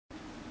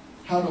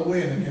how to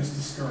win against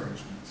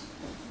discouragement.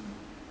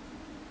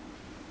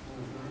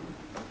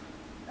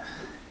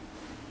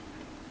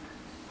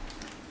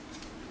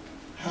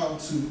 How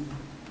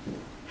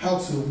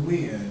to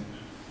win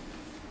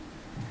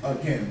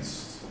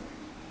against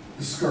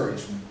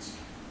discouragement.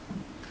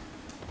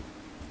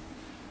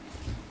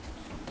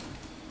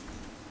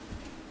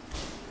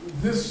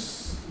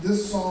 This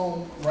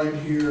psalm right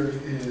here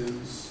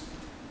is,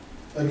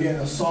 again,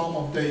 a psalm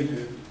of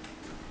David.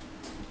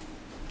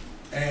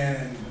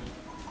 And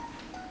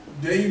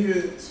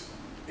David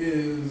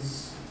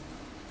is,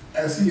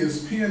 as he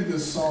has penned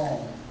this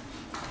psalm,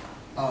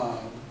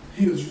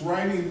 he is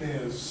writing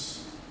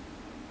this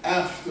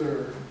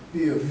after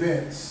the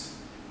events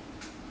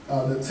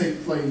that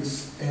take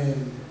place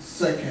in 1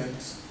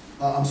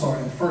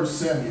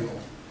 Samuel,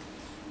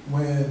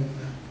 when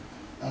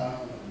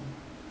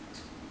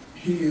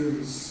he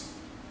is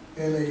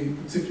in a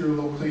particular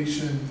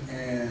location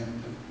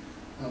and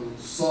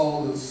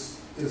Saul is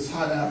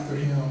hot after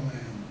him,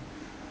 and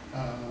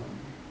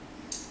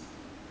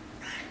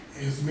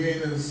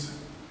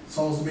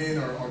Saul's men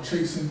are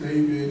chasing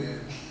David,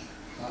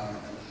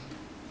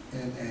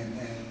 and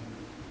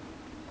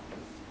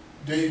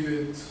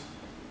David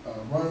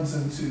runs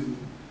into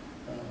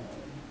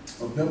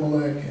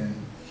Abimelech, and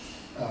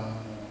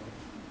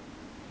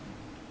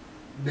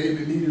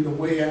David needed a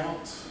way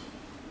out.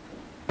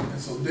 And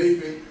so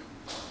David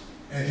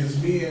and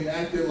his men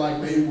acted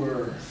like they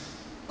were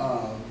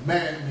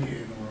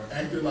madmen, or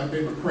acted like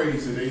they were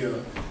crazy. They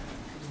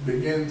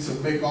began to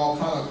make all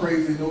kind of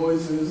crazy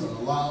noises and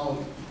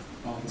allowed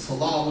us to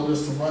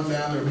run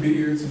down their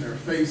beards and their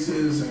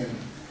faces. And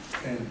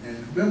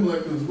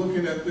Abimelech was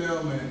looking at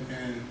them,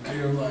 and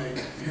they were like,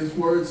 his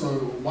words are,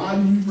 "Why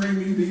do you bring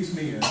me these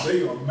men?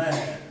 They are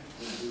mad.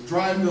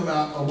 Drive them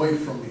out away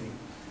from me."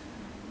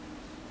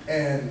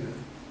 And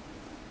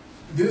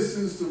this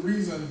is the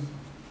reason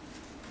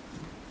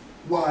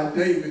why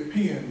David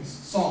pens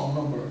Psalm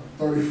number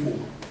 34.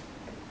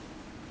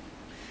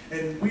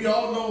 And we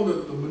all know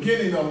that the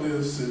beginning of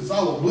this is,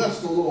 "I will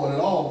bless the Lord at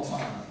all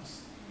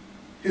times.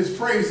 His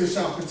praises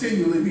shall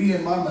continually be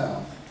in my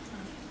mouth.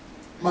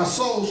 My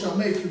soul shall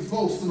make its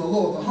boast in the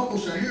Lord. The humble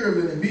shall hear of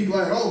it and be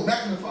glad. Oh,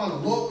 magnify the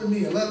Lord with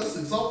me, and let us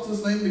exalt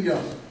his name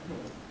together."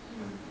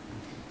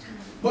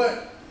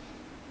 But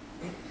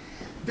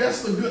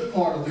that's the good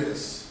part of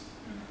this.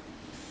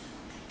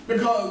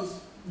 Because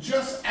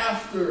just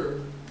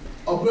after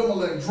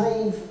Abimelech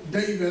drove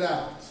David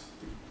out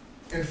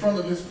in front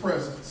of his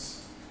presence,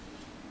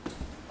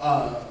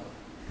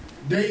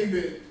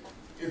 David,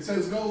 it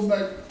says, goes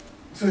back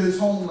to his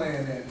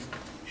homeland, and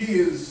he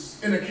is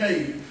in a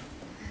cave.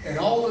 And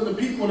all of the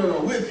people that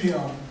are with him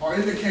are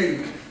in the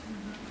cave.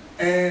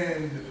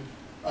 And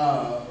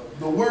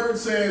the word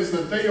says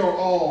that they are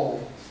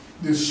all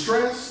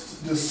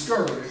distressed,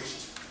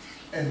 discouraged,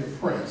 and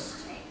depressed.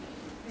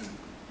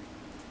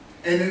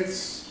 And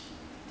it's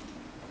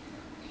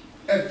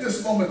at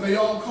this moment they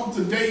all come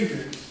to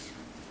David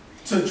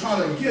to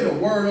try to get a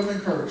word of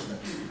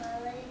encouragement.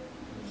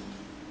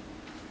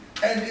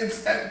 And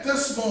it's at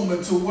this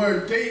moment to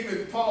where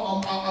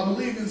I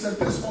believe it's at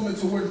this moment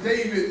to where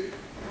David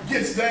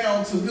gets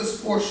down to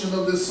this portion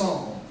of this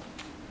psalm.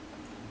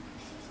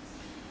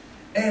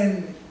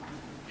 And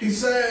he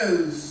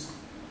says,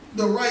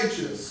 "The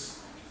righteous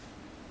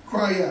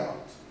cry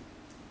out,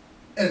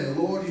 and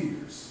the Lord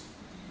hears."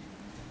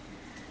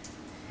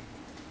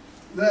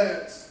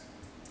 That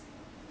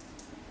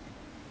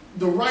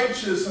the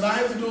righteous, and I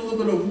have to do a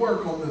little bit of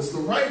work on this, the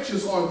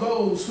righteous are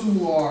those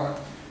who are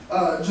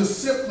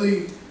just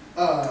simply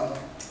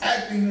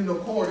acting in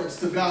accordance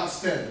to God's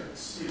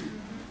standards.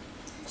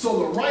 So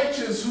the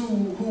righteous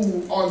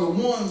who are the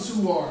ones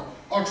who are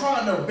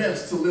trying their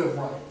best to live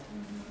right.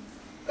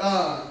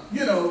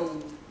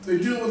 They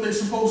do what they're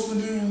supposed to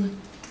do,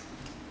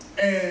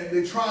 and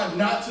they try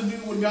not to do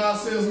what God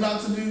says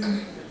not to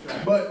do.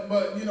 But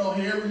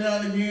hey, every now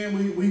and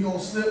again we gonna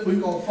slip, we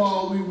gonna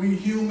fall, we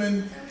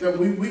human, that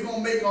we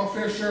gonna make our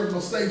fair share of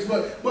mistakes.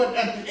 But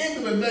at the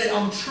end of the day,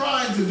 I'm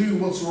trying to do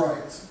what's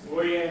right.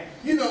 Oh yeah.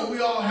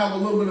 We all have a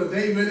little bit of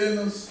David in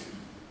us.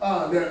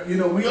 That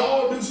we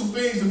all do some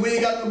things that we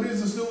ain't got no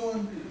business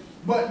doing.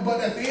 But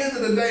at the end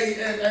of the day,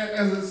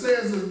 as it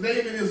says, that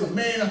David is a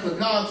man after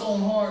God's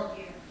own heart.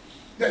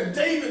 That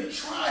David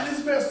tried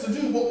his best to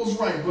do what was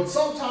right, but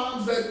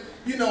sometimes that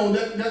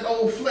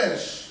old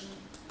flesh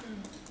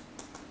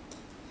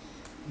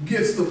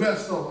gets the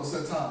best of us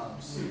at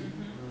times.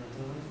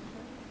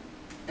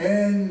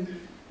 And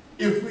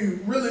if we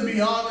really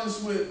be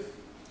honest with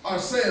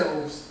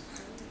ourselves,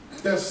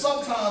 that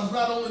sometimes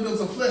not only does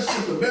the flesh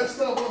get the best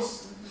of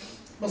us,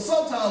 but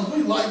sometimes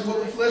we like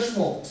what the flesh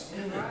wants.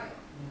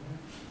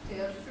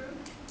 That's true.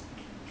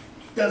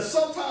 That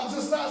sometimes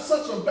it's not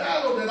such a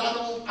battle that I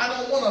don't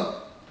want to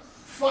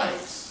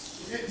fight.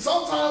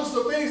 Sometimes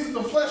the things that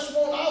the flesh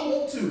want, I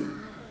want to.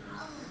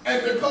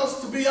 And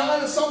because, to be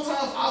honest,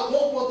 sometimes I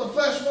want what the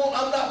flesh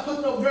wants, I'm not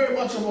putting up very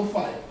much of a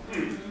fight.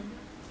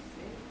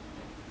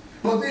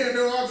 But then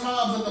there are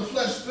times that the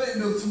flesh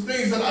there's some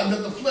things that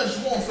the flesh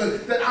wants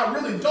that I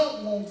really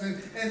don't want,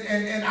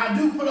 and I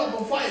do put up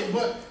a fight,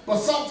 but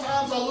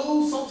sometimes I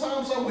lose,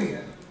 sometimes I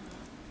win.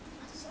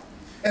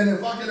 And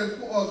if I can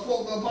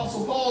quote the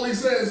Apostle Paul, he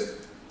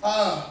says,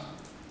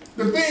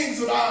 the things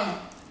that I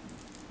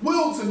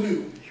will to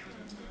do,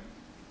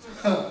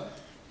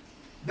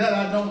 that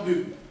I don't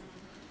do.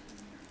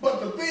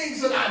 But the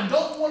things that I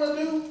don't want to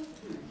do,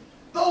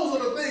 those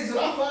are the things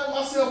that I find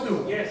myself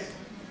doing. Yes.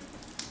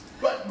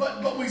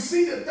 But we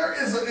see that there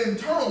is an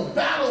internal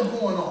battle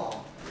going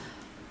on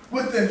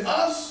within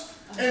us,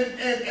 and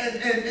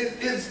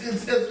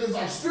it's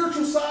our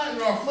spiritual side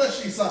and our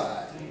fleshy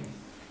side.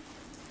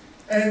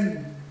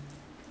 And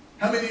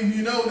how many of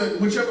you know that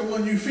whichever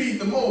one you feed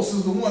the most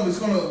is the one that's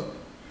going to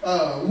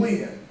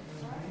win?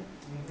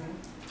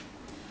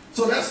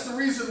 So that's the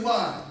reason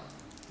why.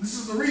 This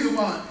is the reason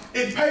why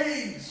it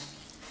pays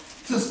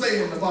to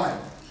stay in the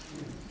Bible.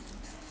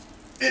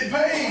 It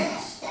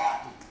pays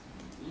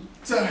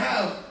to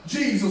have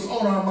Jesus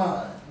on our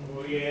mind.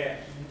 Oh, yeah.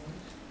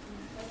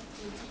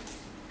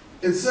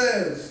 It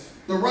says,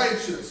 the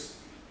righteous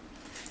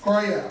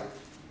cry out,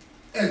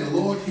 and the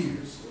Lord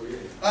hears. Oh, yeah.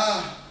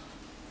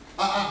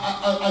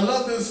 I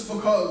love this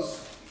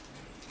because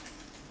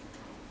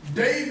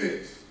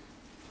David,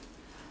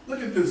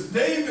 look at this,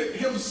 David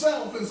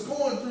himself is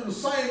going through the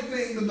same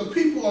thing that the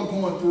people are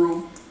going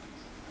through.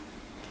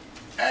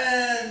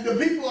 And the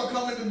people are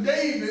coming to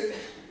David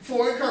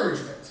for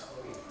encouragement.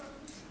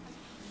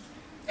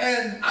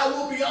 And I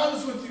will be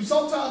honest with you,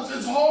 sometimes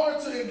it's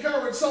hard to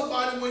encourage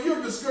somebody when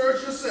you're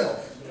discouraged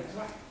yourself.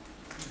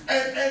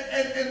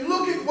 And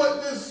look at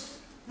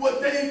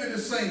what David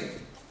is saying.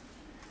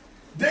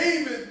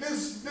 David,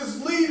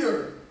 this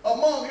leader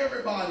among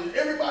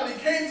everybody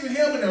came to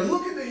him, and they're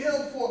looking to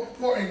him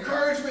for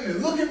encouragement,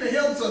 and looking to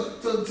him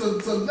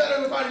to let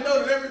everybody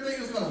know that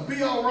everything is going to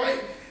be all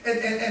right.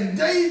 And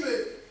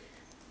David,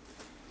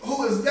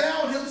 who is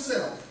down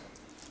himself,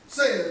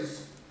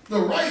 says, the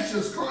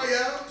righteous cry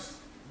out,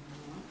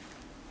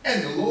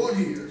 and the Lord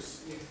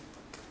hears.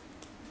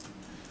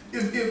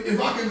 If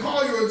I can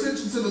call your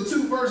attention to the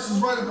two verses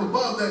right up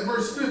above that,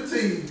 verse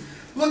 15,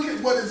 look at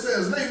what it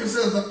says. David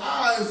says, the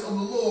eyes of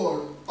the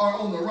Lord are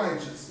on the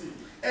righteous,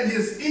 and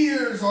his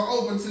ears are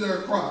open to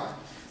their cry.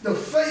 The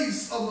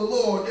face of the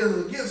Lord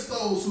is against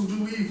those who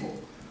do evil.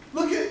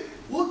 Look at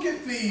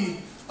the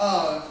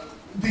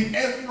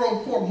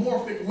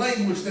anthropomorphic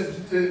language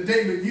that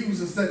David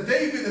uses, that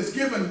David has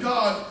given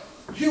God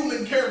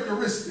human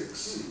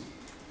characteristics.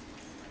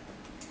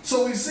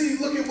 So we see,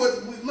 look at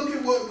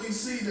what we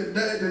see that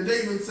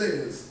David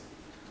says,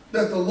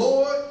 that the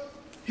Lord,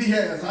 he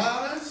has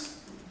eyes,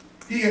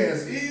 he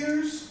has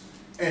ears,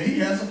 and he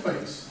has a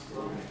face.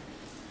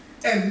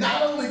 And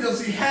not only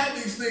does he have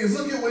these things,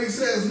 look at what he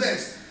says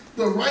next.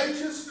 The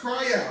righteous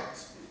cry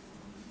out,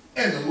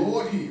 and the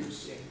Lord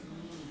hears.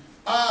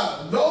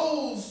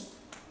 Those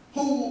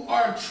who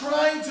are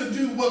trying to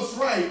do what's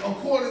right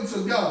according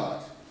to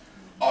God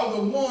are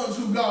the ones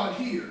who God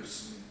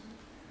hears.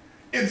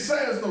 It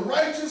says the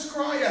righteous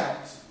cry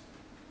out.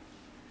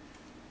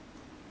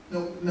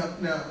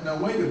 Now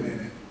wait a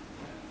minute.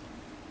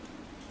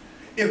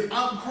 If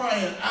I'm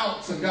crying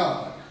out to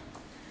God,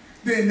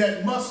 then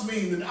that must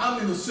mean that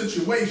I'm in a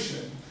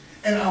situation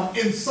and I'm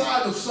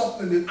inside of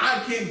something that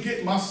I can't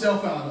get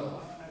myself out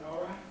of.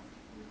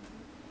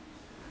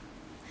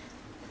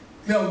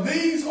 Now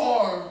these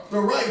are the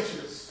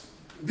righteous.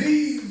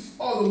 These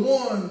are the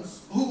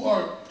ones who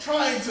are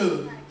trying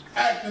to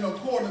act in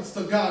accordance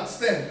to God's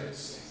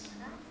standards.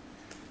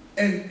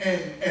 And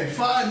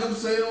find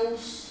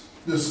themselves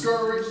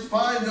discouraged,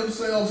 find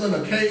themselves in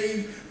a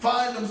cave,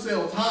 find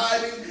themselves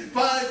hiding,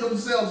 find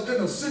themselves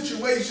in a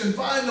situation,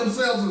 find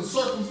themselves in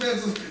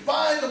circumstances,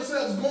 find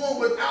themselves going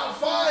without,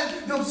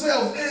 find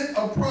themselves in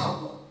a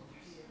problem.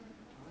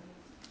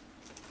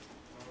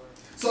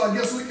 So I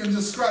guess we can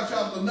just scratch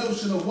out the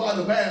notion of why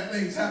the bad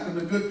things happen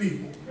to good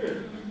people.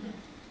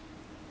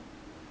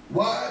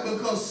 Why?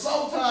 Because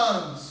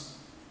sometimes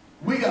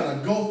we got to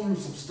go through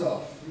some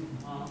stuff.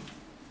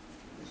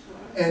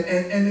 And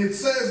it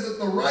says that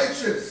the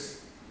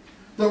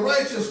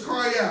righteous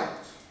cry out.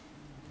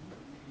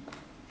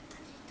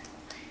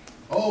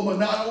 Oh, but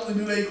not only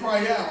do they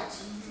cry out,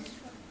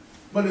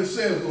 but it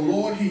says the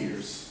Lord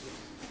hears.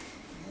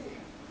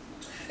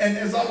 And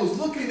as I was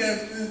looking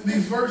at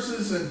these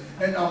verses,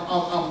 and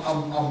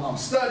I'm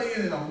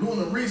studying and I'm doing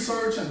the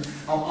research, and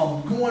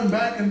I'm going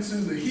back into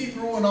the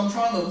Hebrew, and I'm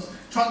trying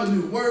to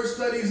do word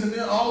studies and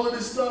then all of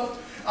this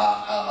stuff.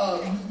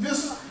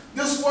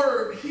 This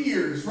word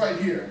hears right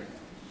here.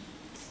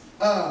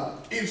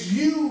 It's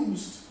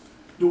used,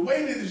 the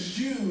way that it's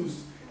used,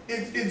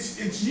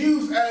 it's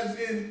used as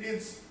in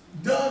it's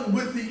done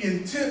with the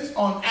intent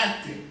on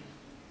acting.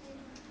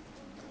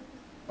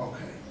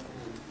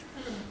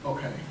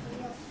 Okay.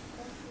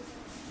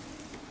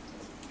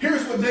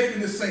 Here's what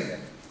David is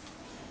saying.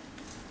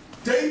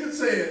 David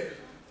said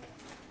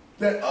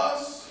that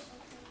us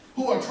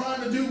who are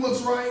trying to do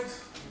what's right,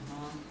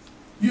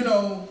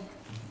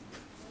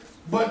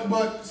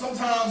 but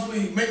sometimes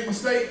we make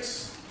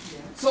mistakes.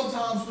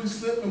 Sometimes we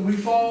slip and we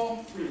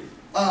fall.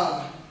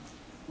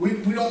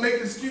 We don't make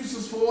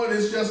excuses for it.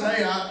 It's just,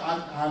 hey,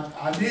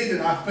 I did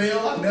it. I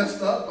failed. I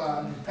messed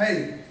up.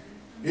 Hey,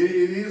 it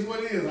is what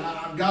it is.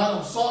 God,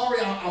 I'm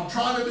sorry. I'm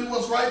trying to do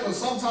what's right, but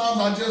sometimes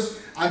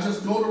I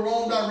just go the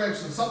wrong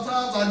direction.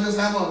 Sometimes I just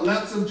have a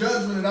lapse of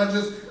judgment and I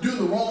just do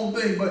the wrong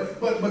thing.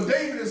 But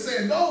David is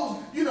saying those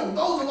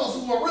of us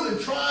who are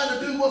really trying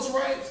to do what's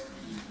right,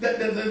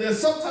 that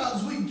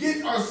sometimes we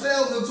get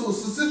ourselves into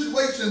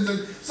situations,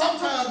 and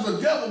sometimes the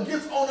devil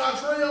gets on our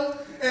trail,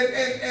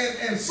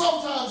 and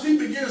sometimes he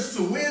begins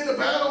to win the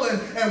battle.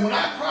 And when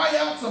I cry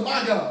out to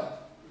my God,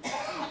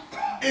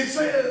 it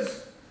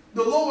says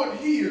the Lord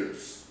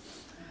hears.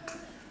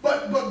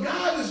 But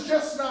God is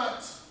just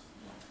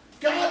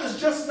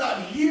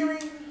not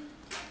hearing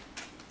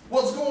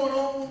what's going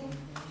on,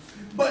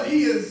 but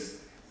he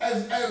is,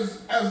 as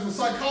the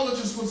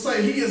psychologists would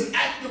say, he is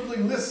actively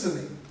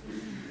listening.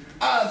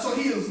 So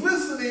he is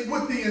listening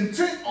with the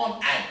intent on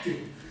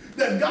acting.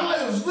 That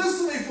God is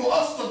listening for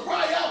us to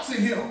cry out to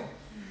him,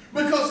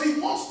 because he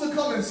wants to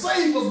come and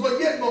save us, but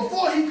yet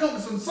before he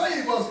comes and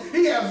saves us,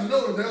 he has to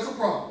know that there's a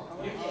problem.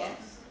 Yes.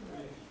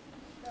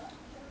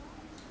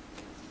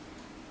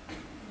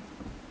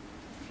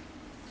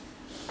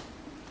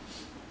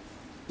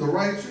 The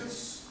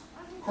righteous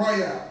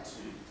cry out,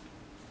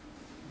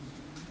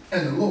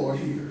 and the Lord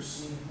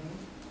hears.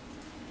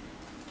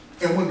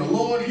 And when the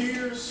Lord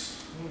hears,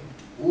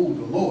 the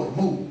Lord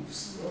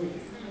moves.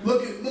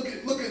 Look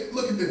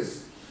at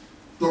this.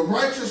 The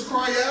righteous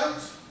cry out,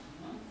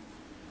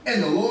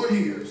 and the Lord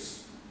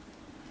hears,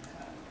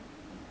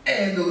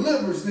 and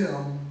delivers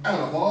them out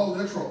of all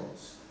their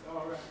troubles.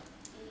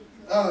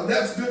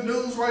 That's good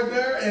news right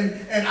there,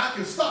 and I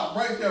can stop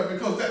right there,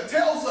 because that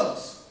tells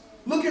us,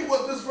 look at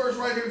what this verse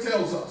right here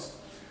tells us,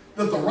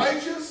 that the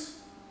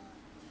righteous,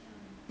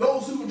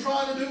 those who are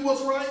trying to do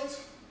what's right,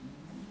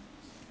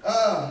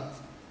 are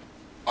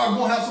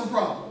going to have some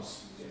problems.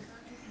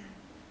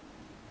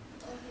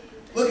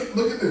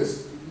 Look at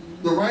this.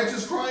 The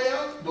righteous cry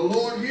out, the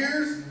Lord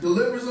hears,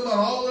 delivers them out of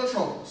all their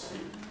troubles.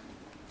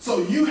 So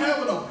you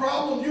having a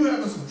problem, you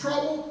having some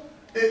trouble,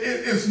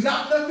 it's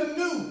not nothing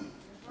new.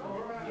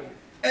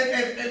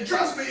 And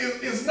trust me,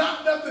 it's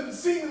not nothing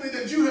seemingly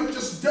that you have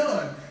just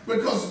done,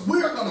 because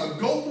we're going to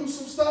go through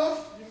some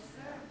stuff. Yes,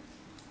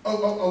 sir.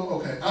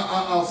 Okay.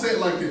 I'll say it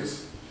like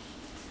this.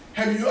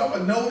 Have you ever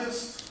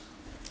noticed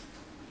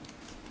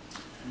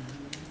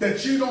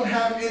that you don't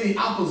have any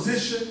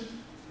opposition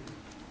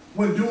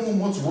when doing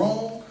what's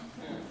wrong?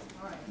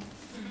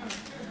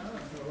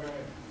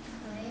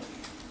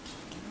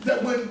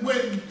 That let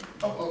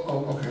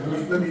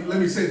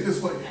me say it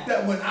this way.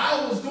 That when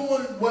I was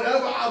doing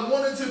whatever I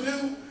wanted to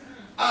do,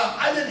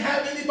 I didn't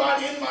have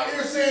anybody in my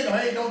ear saying,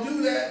 hey, don't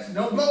do that,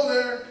 don't go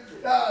there.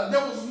 There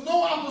was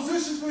no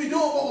opposition to me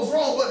doing what was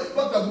wrong.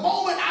 But the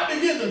moment I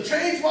began to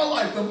change my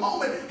life, the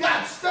moment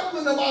God stepped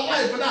into my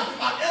life and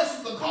I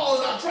answered the call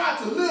and I tried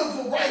to live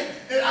for right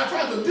and I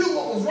tried to do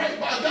what was right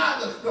by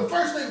God, the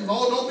first thing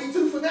was, don't be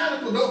too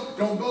fanatical.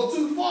 Don't go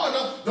too far.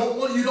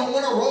 You don't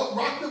want to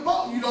rock the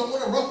boat. You don't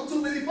want to ruffle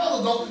too many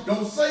feathers.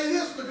 Don't say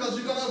this because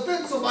you're going to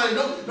offend somebody.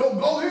 Don't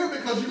go here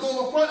because you're going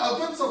to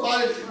offend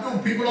somebody.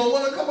 People don't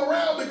want to come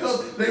around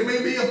because they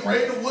may be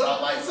afraid of what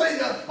I might say.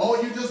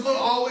 You're just going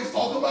to always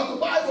talk about the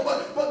Bible,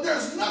 but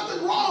there's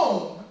nothing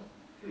wrong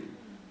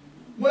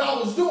when I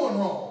was doing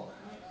wrong.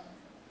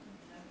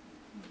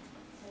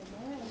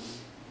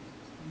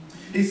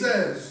 He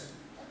says,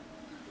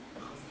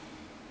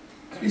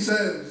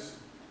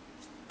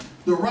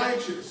 the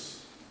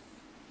righteous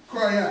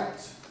cry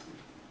out,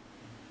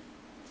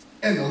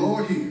 and the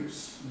Lord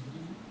hears.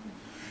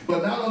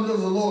 But not only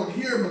does the Lord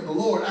hear, but the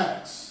Lord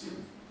acts.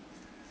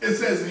 It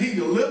says he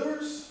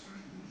delivers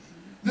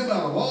them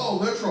out of all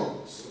their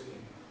troubles.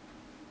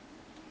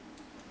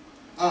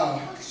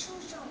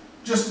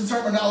 Just the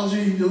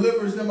terminology, he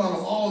delivers them out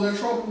of all their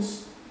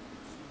troubles,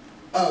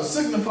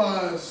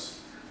 signifies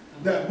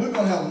that we're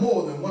going to have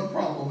more than one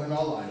problem in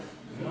our life.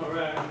 All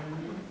right.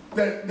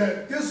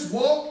 That this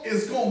walk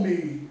is going to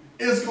be,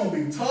 it's going to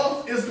be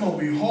tough, it's going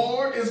to be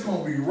hard, it's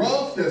going to be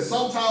rough, that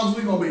sometimes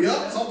we're going to be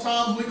up,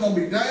 sometimes we're going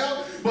to be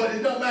down, but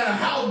it don't matter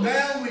how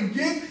down we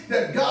get,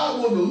 that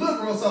God will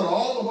deliver us out of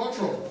all of our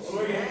troubles.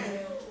 Oh, yeah.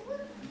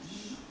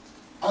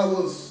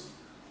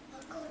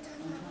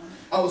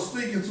 I was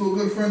speaking to a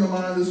good friend of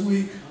mine this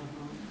week,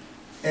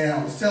 and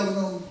I was telling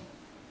him,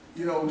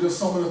 just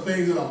some of the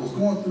things that I was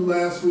going through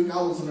last week. I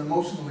was an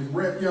emotionally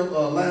wreck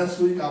last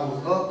week. I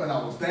was up and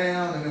I was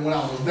down, and then when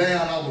I was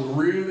down, I was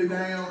really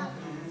down,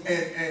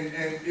 and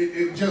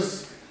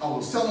I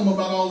was telling him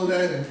about all of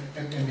that,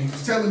 and he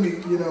was telling me,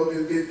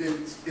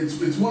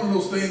 it's one of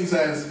those things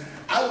as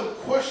I would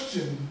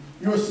question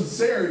your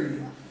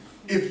sincerity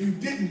if you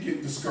didn't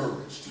get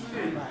discouraged.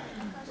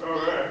 All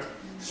right.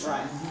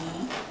 Right.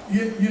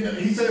 You know,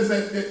 he says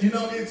that you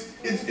know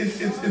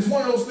it's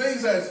one of those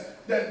things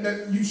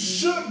that you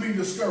should be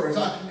discouraged.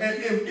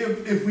 And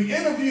if we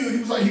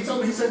interviewed, he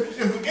told me, he said,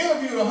 if we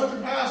interviewed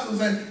 100 pastors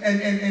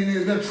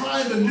and they're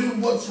trying to do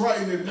what's right,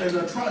 and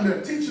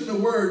they're teaching the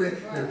word, and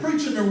they're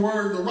preaching the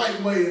word the right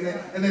way,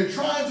 and they're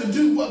trying to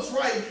do what's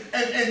right,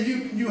 and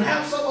you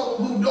have some of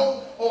them who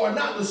don't or are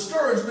not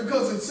discouraged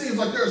because it seems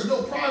like there's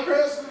no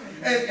progress,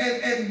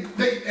 and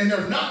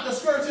they're not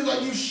discouraged. He's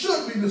like, you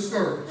should be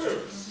discouraged.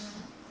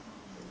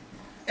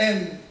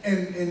 And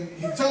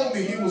he told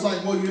me, he was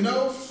like, well, you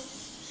know,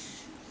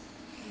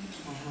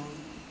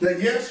 that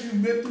yes,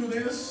 you've been through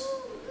this,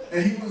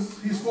 and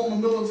he's former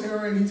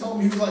military, and he told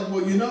me, he was like,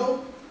 well, you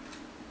know,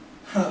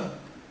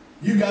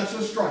 you got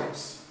your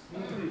stripes.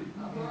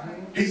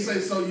 He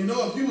said, so you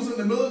know, if you was in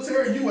the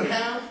military, you would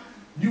have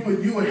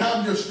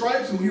your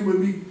stripes, and you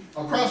would be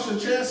across your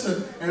chest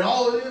and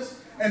all of this.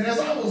 And as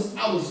I was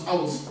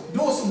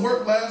doing some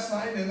work last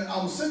night, and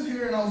I was sitting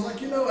here, and I was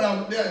like, you know,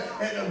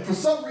 and for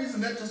some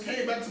reason that just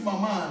came back to my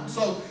mind.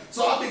 So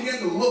I began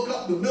to look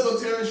up the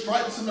military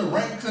stripes and the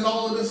ranks and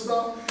all of this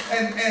stuff,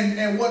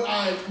 and what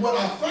I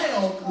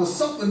found was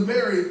something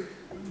very,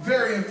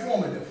 very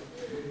informative.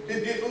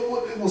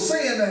 It was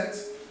saying that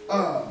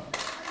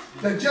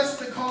just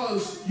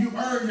because you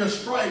earn your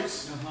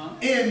stripes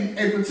in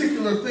a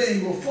particular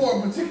thing or for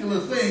a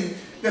particular thing,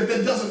 that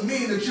doesn't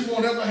mean that you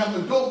won't ever have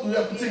to go through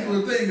that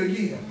particular thing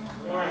again.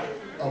 Right.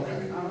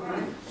 Okay.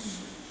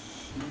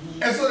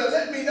 And so that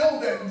let me know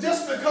that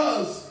just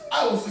because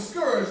I was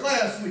discouraged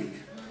last week,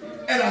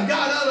 and I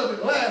got out of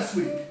it last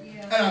week,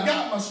 and I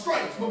got my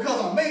stripes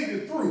because I made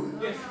it through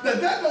it,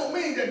 that don't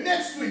mean that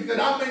next week that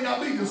I may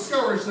not be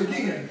discouraged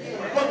again.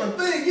 But the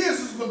thing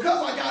is because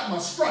I got my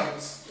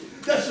stripes,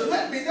 that should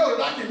let me know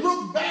that I can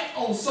look back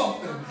on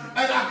something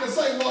and I can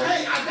say, well,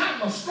 hey, I got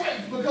my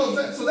stripes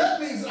because so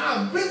that means that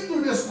I've been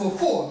through this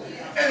before.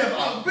 And if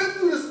I've been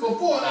through this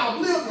before and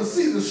I've lived to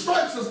see the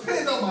stripes that's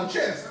pinned on my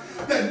chest,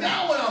 that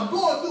now when I'm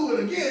going through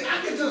it again, I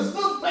can just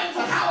look back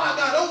to how I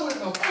got over it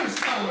the first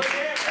time.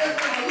 And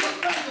when I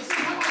look back to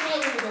see how I got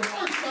over it the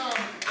first time,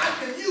 I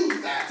can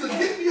use that to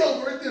get me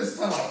over it this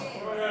time.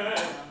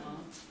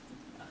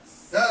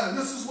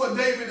 This is what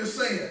David is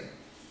saying.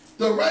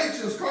 The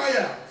righteous cry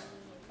out,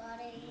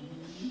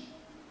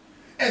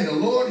 and the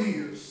Lord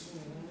hears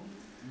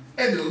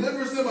and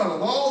delivers them out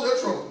of all their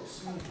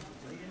troubles.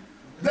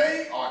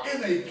 They are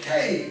in a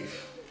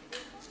cave,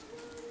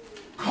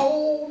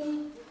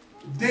 cold,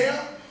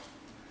 damp.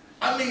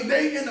 I mean,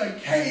 they in a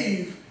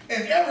cave,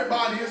 and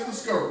everybody is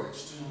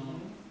discouraged.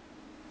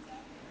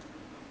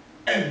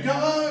 And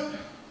God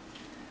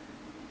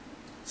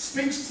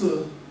speaks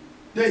to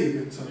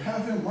David to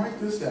have him write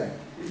this down.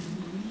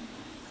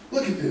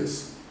 Look at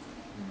this.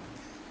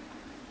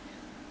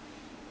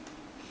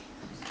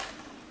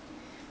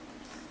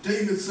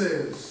 David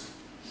says,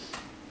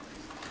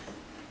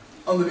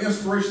 under the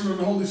inspiration of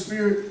the Holy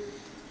Spirit,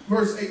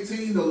 verse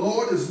 18, the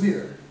Lord is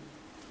near.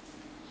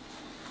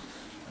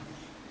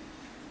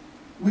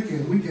 We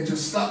can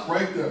just stop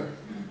right there.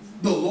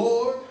 The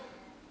Lord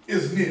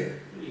is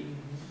near.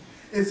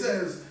 It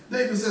says,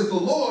 David says, the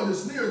Lord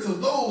is near to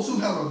those who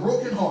have a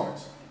broken heart.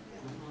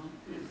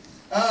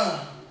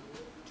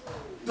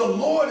 The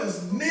Lord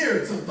is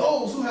near to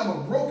those who have a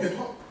broken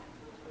heart.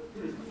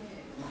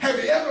 Have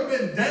you ever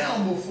been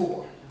down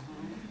before?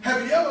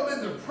 Have you ever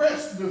been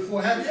depressed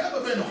before? Have you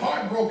ever been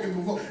heartbroken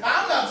before?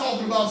 I'm not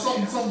talking about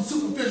some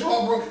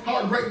superficial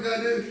heartbreak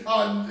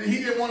that he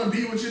didn't want to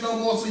be with you no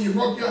more, so you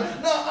broke your...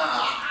 No,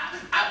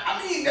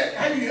 I mean,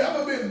 have you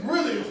ever been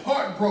really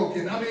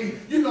heartbroken? I mean,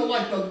 you know,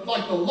 like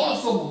the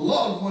loss of a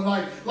loved one,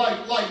 like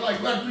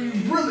you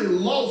really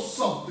lost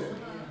something.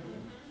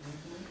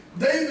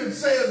 David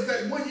says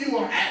that when you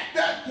are at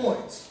that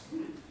point,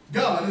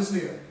 God is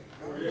near.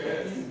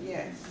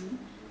 Yes.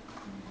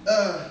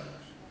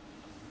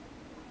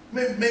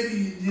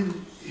 Maybe you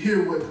didn't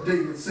hear what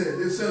David said.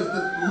 It says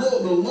that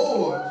the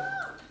Lord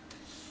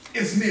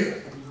is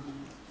near.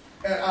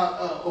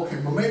 Okay,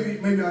 but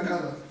maybe I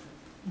gotta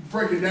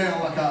break it down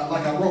like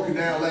I broke it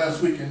down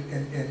last week in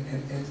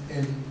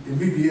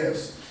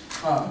VBS.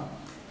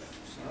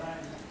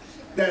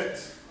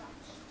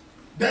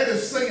 That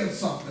is saying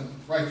something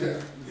right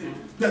there.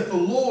 That the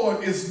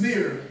Lord is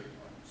near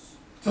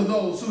to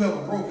those who have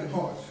a broken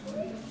heart.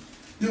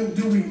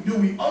 Do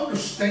we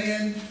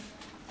understand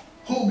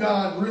who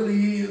God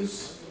really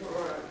is?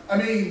 I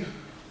mean,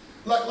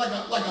 like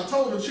I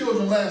told the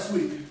children last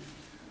week,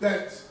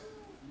 that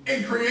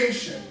in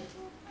creation,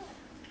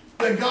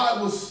 that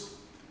God was,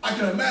 I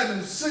can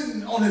imagine,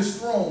 sitting on his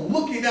throne,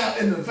 looking out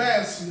in the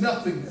vast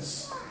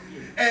nothingness.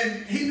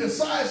 And he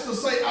decides to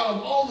say, out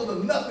of all of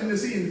the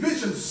nothingness, he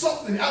envisions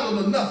something out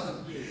of the nothing.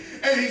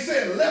 And he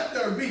said, let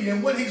there be.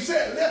 And when he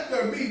said, let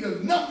there be,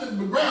 there's nothing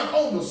but ground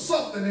on to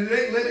something, and it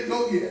ain't let it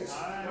go yet.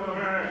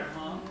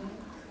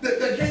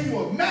 Can you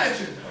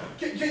imagine?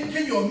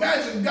 Can you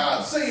imagine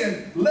God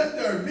saying, let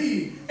there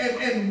be,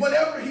 and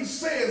whatever he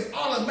says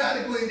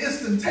automatically and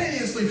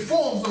instantaneously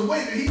forms the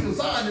way that he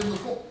designed it to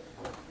form?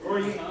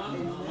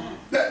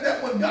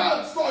 That when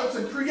God started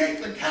to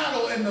create the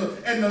cattle and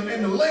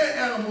the land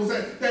animals,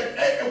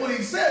 that when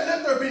he said,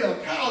 let there be a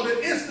cow,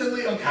 that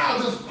instantly a cow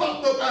just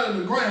popped up out of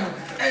the ground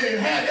and it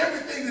had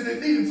everything that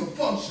it needed to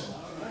function.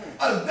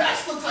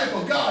 That's the type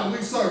of God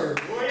we serve.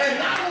 And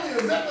not only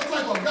is that the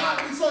type of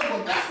God we serve,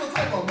 but that's the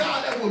type of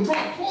God that will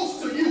draw close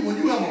to you when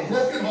you have a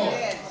broken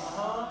heart.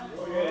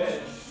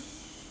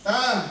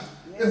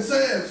 It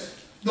says,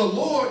 the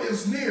Lord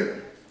is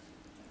near.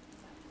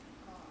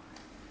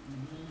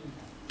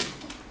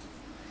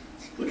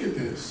 Look at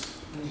this.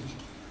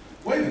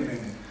 Wait a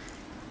minute.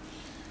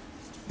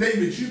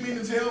 David, you mean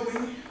to tell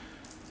me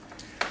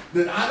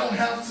that I don't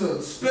have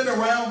to spin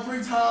around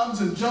 3 times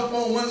and jump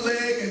on one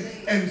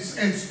leg and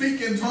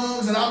speak in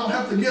tongues, and I don't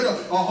have to get a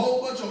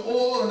whole bunch of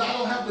oil, and I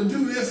don't have to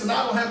do this, and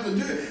I don't have to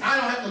do it. I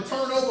don't have to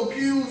turn over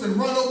pews and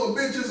run over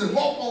benches and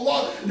walk on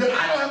water. That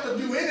I don't have to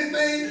do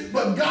anything.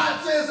 But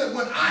God says that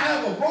when I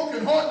have a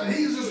broken heart, that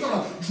he's just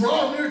going to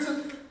draw near to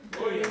me.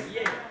 Oh,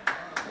 yeah.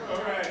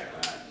 All right.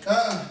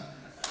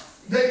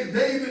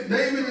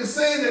 David is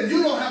saying that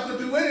you don't have to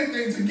do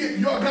anything to get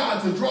your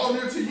God to draw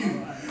near to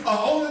you.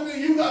 Only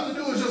thing you got to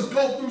do is just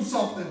go through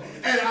something.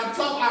 And I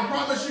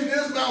promise you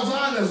this, Mount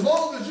Zion, as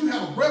long as you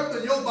have breath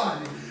in your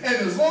body, and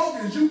as long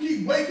as you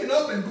keep waking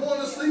up and going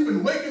to sleep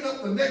and waking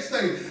up the next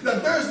day,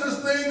 that there's this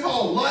thing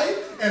called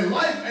life, and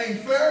life ain't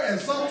fair, and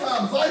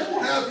sometimes life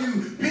will have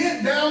you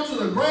pinned down to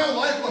the ground,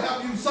 life will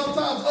have you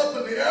sometimes up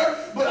in the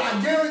air, but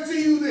I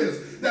guarantee you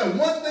this, that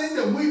one thing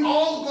that we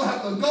all are going to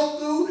have to go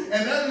through,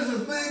 and that is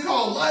this thing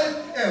called life,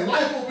 and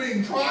life will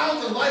bring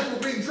trials, and life will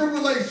bring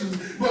tribulations,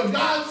 but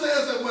God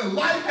says that when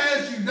life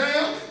has you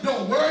down,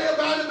 don't worry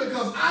about it,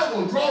 because I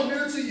will draw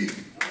near to you.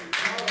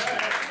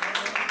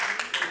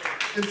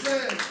 It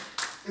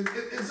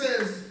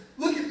says,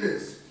 look at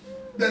this,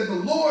 that the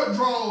Lord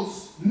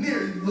draws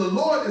near, the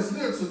Lord is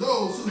near to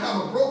those who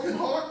have a broken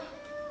heart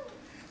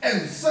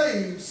and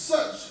saves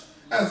such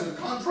as a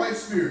contrite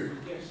spirit.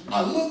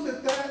 I looked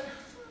at that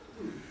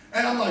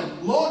and I'm like,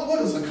 Lord,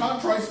 what is a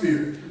contrite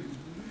spirit?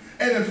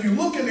 And if you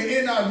look in the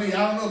NIV,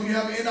 I don't know if you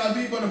have an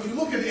NIV, but if you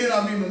look at the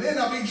NIV, the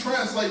NIV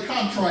translates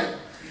contrite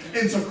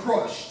into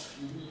crushed.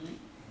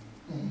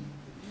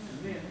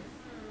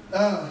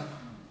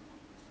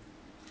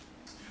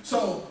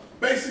 So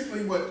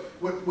basically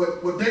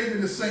what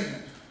David is saying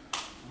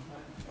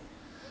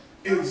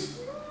is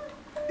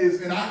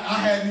and I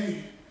had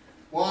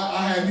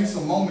me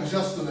some moments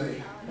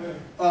yesterday.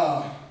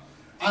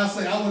 I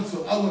say I went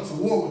to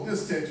war with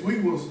this text. We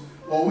was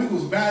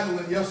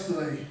battling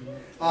yesterday.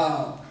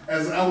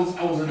 As I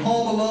was at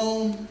home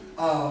alone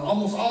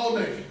almost all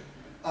day.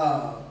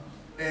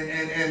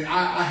 And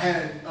I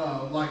had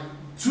like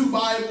 2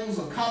 Bibles,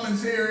 a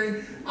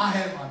commentary. I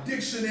had my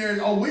dictionary.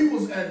 Oh, we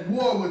was at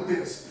war with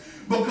this.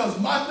 Because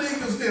my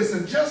thing is this,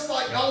 and just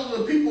like all of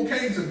the people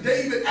came to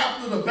David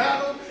after the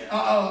battle,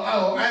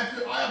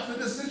 after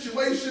this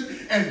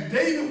situation, and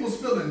David was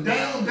feeling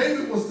down,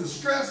 David was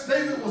distressed,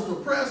 David was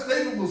depressed,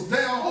 David was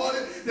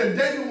downhearted, that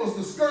David was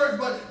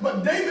discouraged,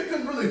 but David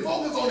couldn't really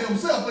focus on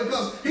himself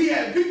because he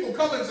had people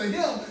coming to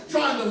him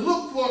trying to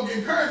look for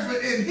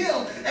encouragement in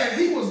him, and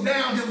he was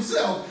down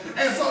himself.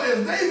 And so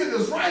as David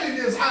is writing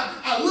this,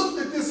 I looked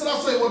at this and I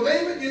said, well,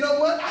 David, you know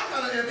what? I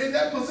kind of am in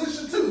that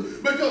position too.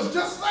 Because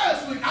just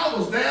last week I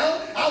was down,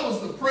 I was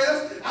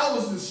depressed, I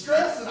was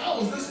distressed, and I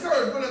was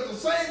discouraged. But at the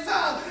same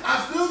time,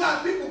 I still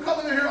got people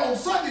coming in here on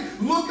Sunday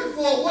looking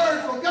for a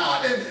word from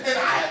God. And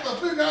I had to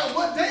figure out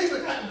what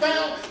David had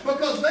found,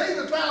 because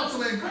David found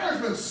some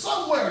encouragement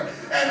somewhere.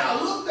 And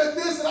I looked at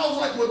this and I was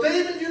like, well,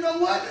 David, you know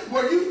what?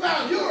 Where you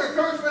found your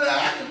encouragement,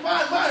 I can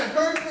find my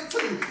encouragement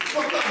too.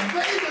 Because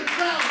David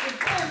found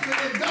encouragement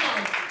in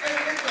God. And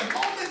in the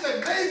moment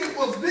that David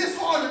was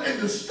disheartened and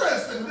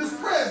distressed and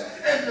depressed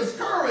and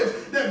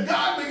discouraged, that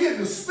God began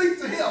to speak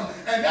to him.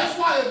 And that's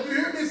why if you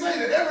hear me say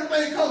that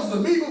everything comes to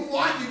me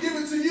before I can give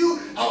it to you,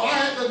 I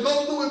had to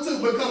go through it too.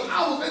 Because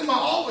I was in my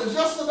office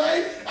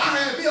yesterday, I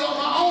had me on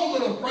my own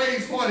little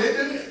praise party. It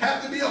didn't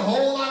have to be a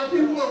whole lot of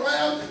people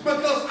around,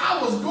 because I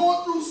was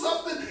going through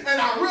something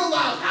and I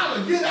realized how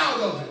to get out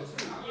of it.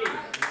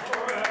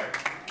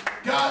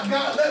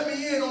 God let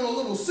me in on a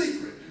little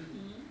secret.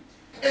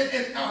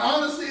 And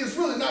honestly, it's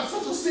really not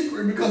such a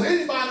secret, because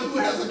anybody who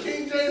has a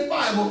King James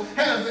Bible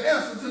has the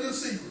answer to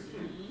this secret.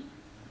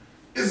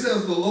 It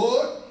says the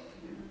Lord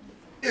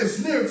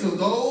is near to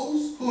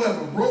those who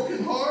have a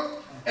broken heart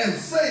and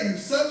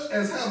saves such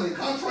as have a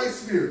contrite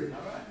spirit.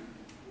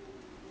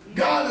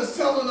 God is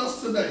telling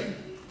us today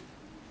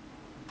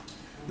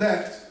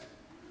that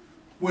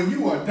when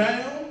you are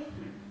down,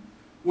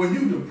 when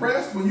you're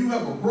depressed, when you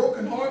have a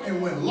broken heart,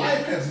 and when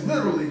life has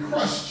literally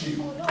crushed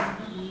you,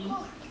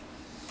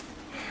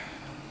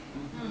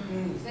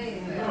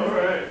 All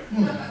right.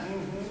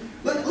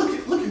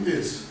 Look at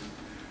this.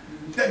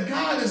 That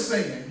God is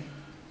saying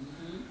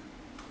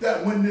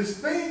that when this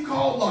thing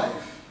called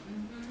life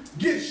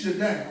gets you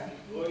down,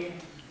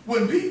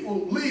 when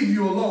people leave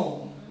you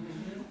alone,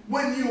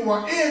 when you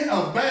are in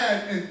a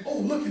bad, and oh,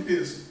 look at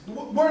this.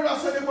 Where did I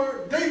say that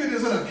word? David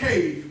is in a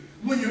cave.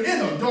 When you're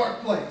in a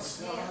dark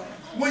place.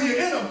 when you're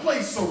in a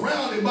place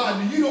surrounded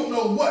by you don't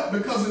know what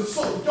because it's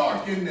so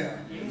dark in there.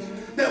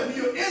 That when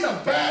you're in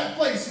a bad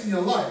place in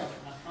your life,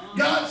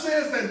 God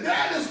says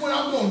that is when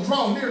I'm going to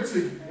draw near to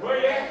you.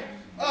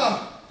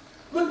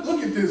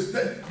 Look at this.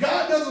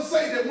 God doesn't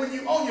say that when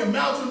you're on your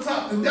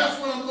mountaintop, that that's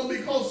when I'm going to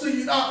be close to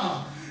you.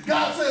 God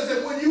says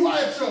that when you are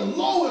at your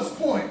lowest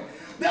point,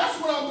 that's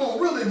when I'm going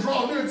to really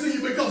draw near to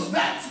you, because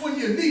that's when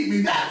you need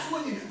me. That's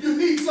when you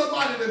need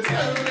somebody to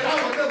tell you that I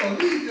will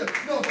never leave you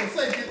nor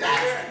forsake you.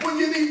 That's when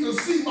you need to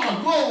see my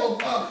glory.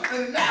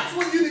 And that's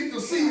when you need to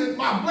see that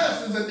my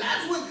blessings. And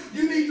that's when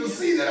you need to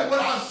see that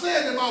what I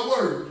said in my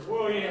word.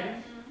 Oh, yeah.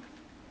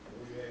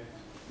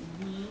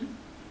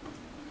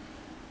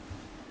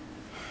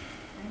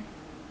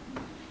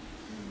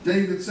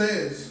 David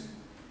says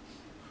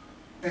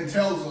and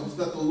tells us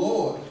that the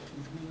Lord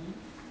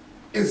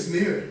is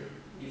near.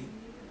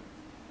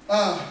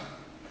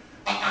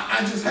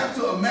 I just have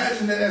to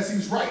imagine that as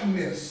he's writing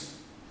this,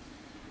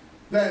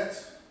 that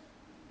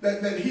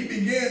he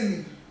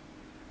began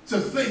to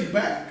think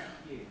back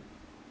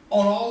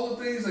on all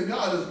the things that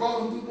God has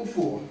brought him through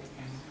before.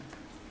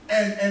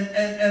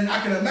 And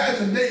I can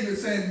imagine David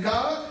saying,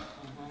 God,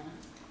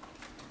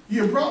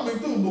 you brought me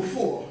through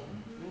before.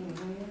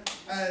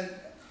 And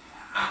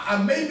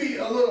I may be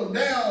a little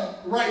down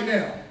right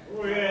now.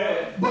 Oh,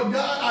 yeah. But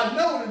God, I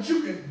know that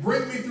you can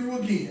bring me through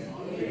again.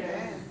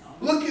 Yes.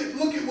 Look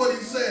at what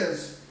he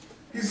says.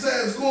 He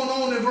says, going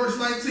on in verse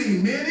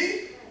 19,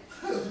 many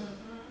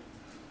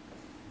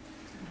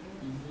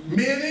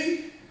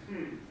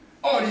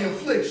are the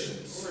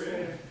afflictions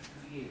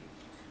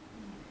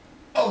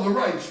of the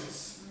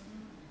righteous.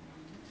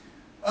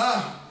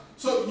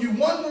 So you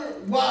wonder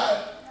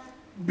why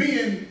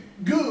being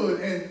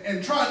good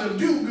and trying to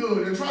do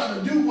good and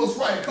trying to do what's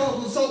right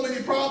comes with so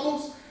many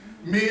problems.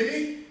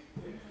 Many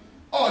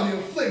are the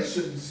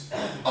afflictions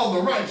of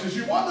the righteous.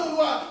 You wonder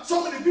why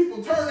so many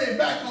people turn their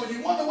back on you.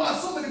 You wonder why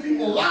so many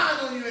people lying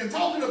on you and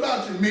talking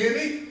about you.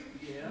 Many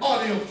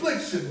are the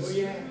afflictions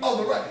of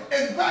the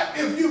righteous. In fact,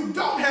 if you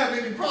don't have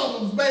any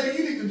problems, baby,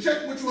 you need to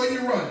check which way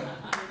you're running.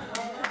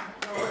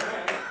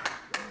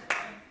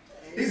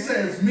 He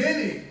says,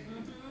 many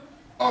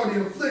are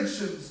the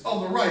afflictions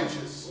of the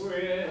righteous.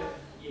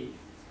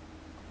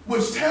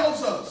 Which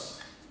tells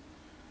us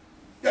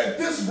that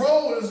this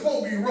road is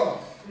going to be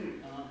rough.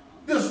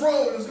 This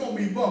road is going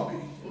to be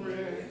bumpy.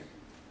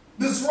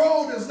 This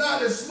road is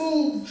not a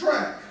smooth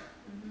track.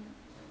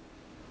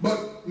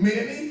 But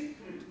many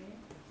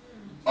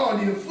are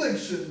the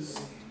afflictions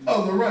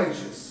of the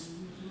righteous.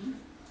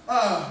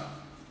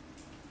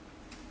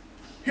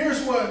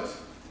 Here's what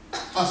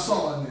I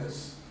saw in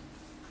this.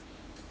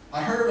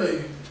 I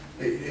heard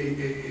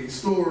a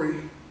story,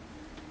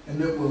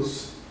 and it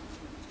was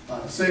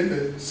said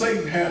that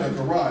Satan had a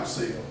garage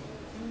sale.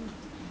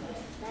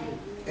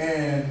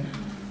 And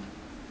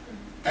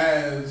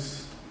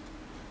as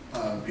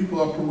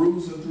people are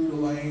perusing through the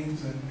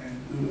lanes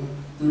and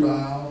through the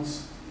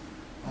aisles,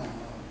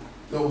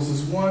 there was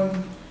this one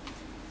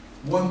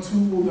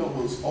tool that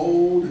was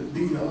old and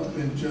beat up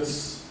and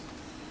just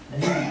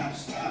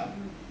used.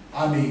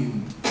 I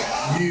mean,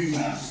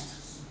 used.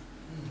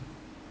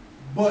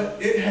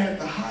 But it had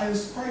the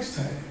highest price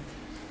tag.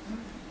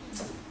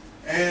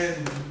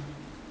 And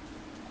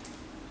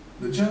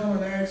the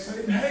gentleman asked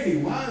Satan, hey,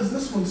 why is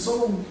this one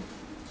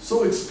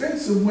so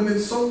expensive when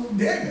it's so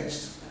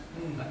damaged?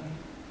 And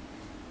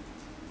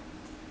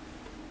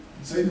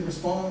Satan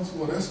responds,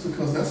 well, that's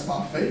because that's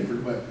my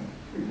favorite weapon.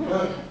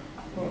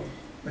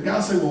 The guy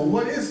said, well,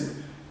 what is it?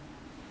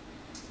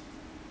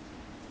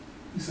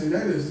 He said,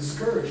 that is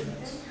discouragement.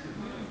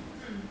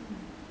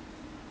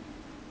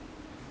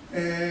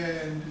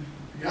 And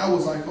the guy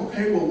was like,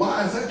 okay, well,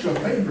 why is that your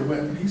favorite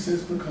weapon? He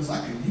says, because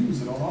I can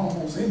use it on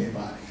almost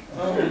anybody.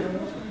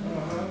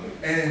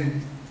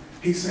 And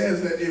he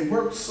says that it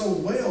works so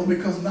well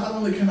because not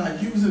only can I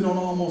use it on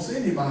almost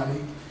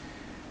anybody,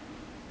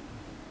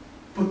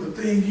 but the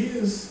thing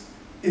is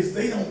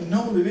they don't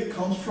know that it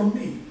comes from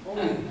me.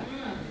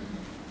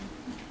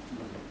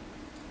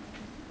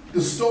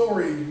 The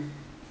story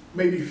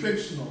may be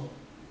fictional,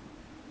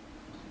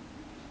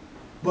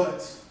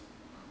 but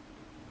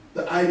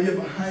the idea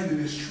behind it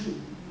is true.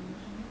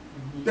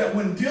 That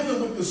when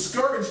dealing with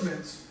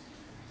discouragement,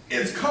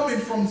 it's coming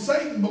from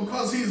Satan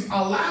because he's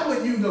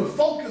allowing you to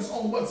focus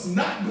on what's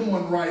not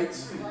going right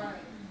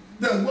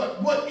than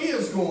what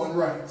is going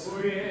right.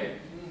 Oh, yeah.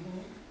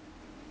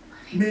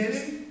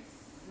 Many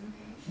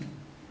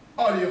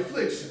are the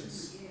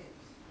afflictions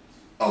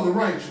of the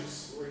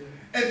righteous.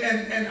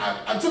 And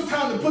I took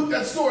time to put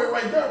that story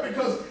right there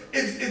because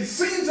it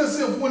seems as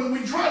if when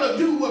we try to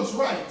do what's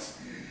right,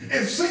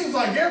 it seems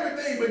like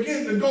everything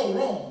begins to go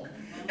wrong.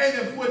 And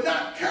if we're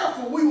not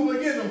careful, we will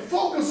begin to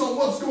focus on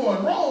what's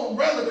going wrong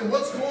rather than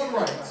what's going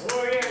right.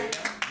 Oh,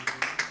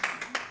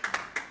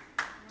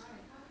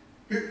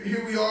 yeah.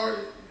 Here we are.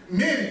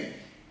 Many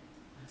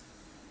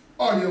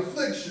are the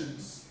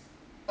afflictions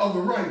of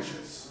the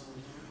righteous.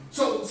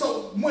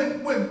 So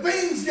when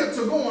things get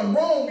to going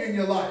wrong in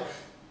your life,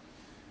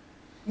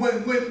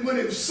 when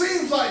it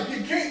seems like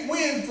you can't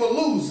win for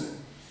losing,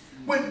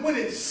 when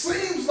it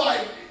seems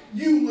like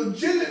you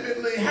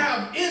legitimately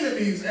have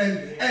enemies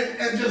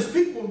and just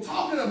people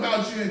talking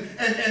about you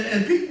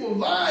and people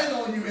lying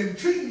on you and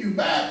treating you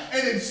bad,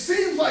 and it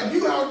seems like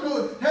you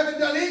haven't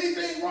done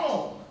anything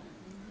wrong.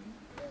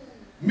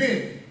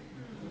 Many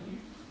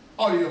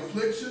are the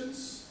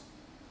afflictions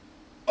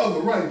of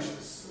the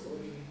righteous.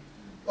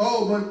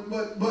 Oh,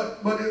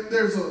 but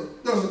there's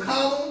a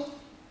comma,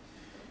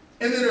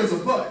 and then there's a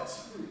but.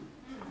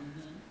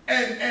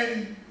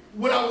 And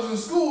when I was in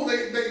school,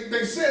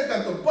 they said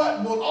that the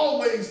but will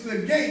always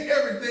negate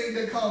everything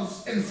that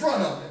comes in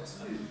front of it.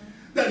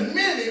 That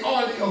many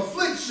are the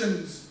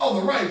afflictions of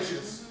the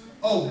righteous.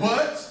 Oh,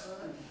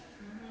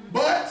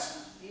 but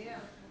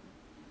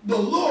the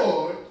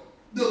Lord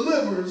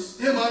delivers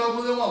him out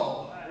of them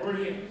all.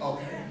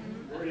 Okay.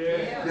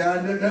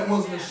 Yeah, that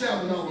wasn't the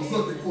shout that I was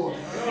looking for.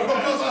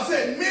 Because I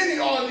said many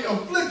are the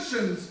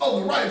afflictions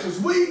of the righteous.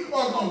 We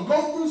are going to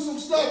go through some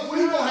stuff.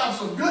 We're going to have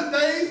some good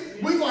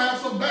days. We're going to have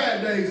some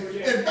bad days.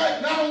 In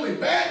fact, not only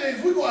bad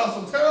days, we're going to have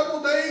some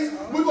terrible days.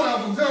 We're going to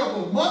have some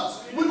terrible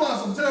months. We're going to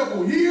have some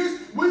terrible years.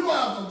 We're going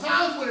to have some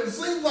times when it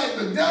seems like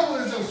the devil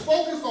is just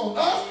focused on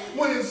us.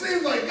 When it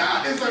seems like,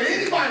 God, is there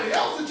anybody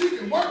else that you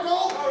can work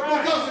on?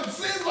 Because it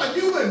seems like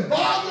you've been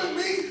bothering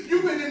me.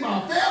 You've been in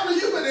my family.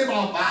 You've been in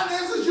my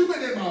finances. You've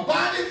been in my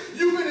body.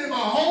 You've been in my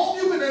home.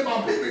 You've been in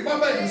my people, my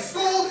baby's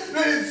school.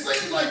 And it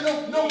seems like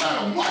no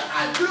matter what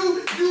I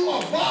do, you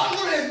are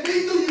bothering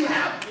me. Do you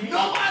have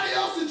nobody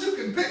else that you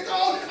can pick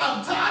on?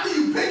 I'm tired of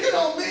you picking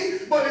on me.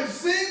 But it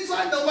seems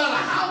like no matter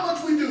how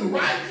much we do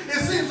right, it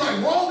seems like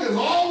wrong is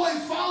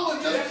always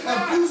following just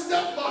a few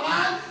steps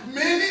behind.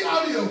 Many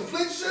are the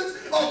afflictions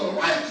of the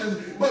righteous.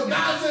 But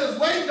God says,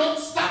 wait, don't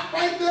stop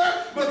right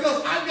there,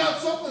 because I got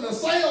something to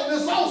say on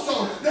this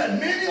also. That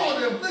many are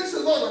the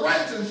afflictions of the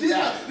righteous.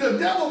 Yeah, the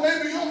devil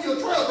may be on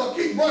your trail, but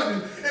keep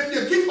running. If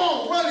you keep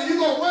on running, you're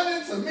going to run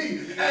into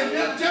me.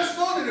 And just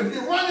know that if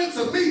you run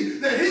into me,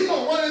 then he's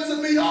going to run into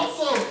me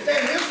also.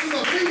 And this is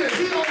a me that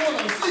he don't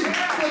want to see,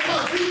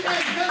 because he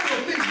can't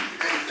handle me.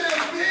 It says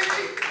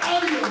many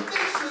are the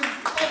afflictions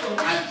of the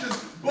righteous,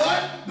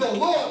 but the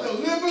Lord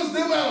delivers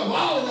them out of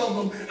all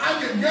of them. I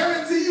can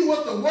guarantee you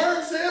what the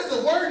word says.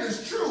 The word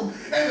is true.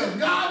 And if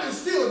God is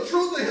still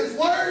true to his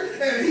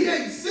word, and he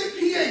ain't sick,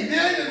 he ain't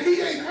dead, and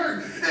he ain't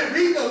hurt. If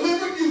he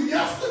delivered you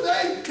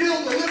yesterday,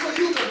 he'll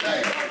deliver you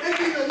today. If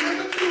he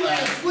delivered you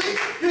last week,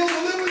 he'll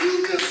deliver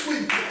you this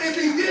week. If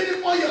he did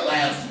it for you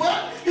last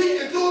month, he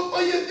can do it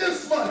for you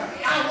this month.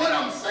 What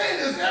I'm saying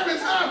is, every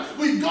time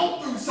we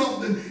go through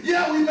something,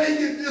 yeah, we may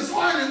get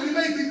disheartened, we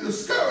may be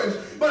discouraged,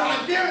 but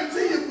I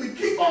guarantee if we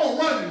keep on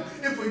running,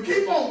 if we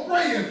keep on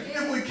praying,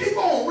 if we keep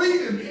on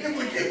reading, if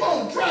we keep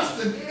on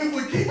trusting, if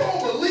we keep on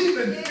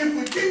believing, if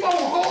we keep on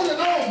holding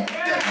on,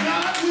 that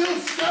God will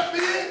step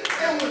in.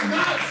 And when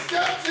God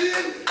steps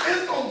in,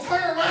 it's going to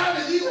turn around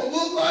and you're going to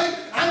look like,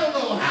 I don't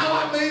know how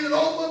I made it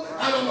over,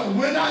 I don't know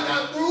when I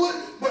got through it,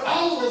 but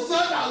all of a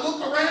sudden I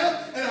look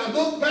around and I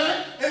look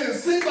back, and it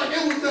seems like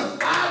it was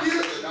just 5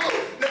 years ago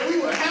that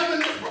we were having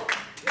this problem.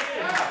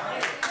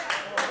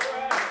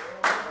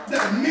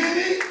 That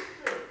many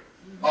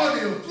are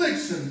the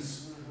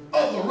afflictions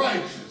of the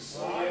righteous.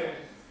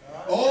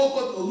 Oh,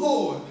 but the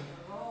Lord,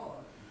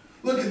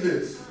 look at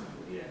this.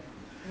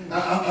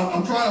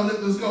 I'm trying to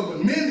let this go,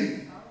 but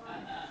many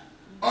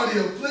are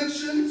the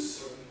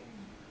afflictions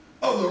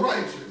of the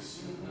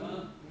righteous.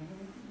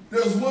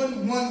 There's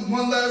one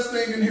last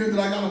thing in here that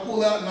I got to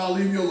pull out, and I'll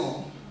leave you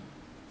alone.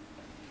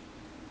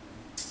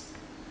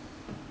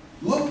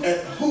 Look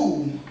at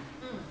who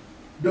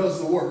does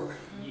the work.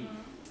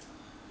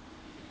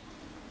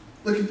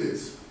 Look at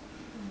this.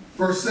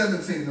 Verse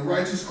 17, the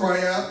righteous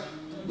cry out,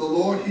 the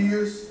Lord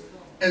hears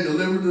and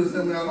delivers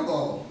them out of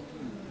all.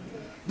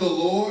 The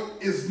Lord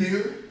is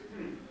near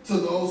to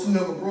those who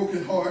have a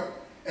broken heart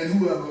and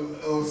who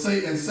have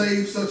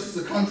save such as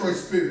a contrite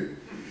spirit.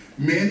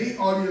 Many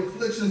are the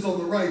afflictions of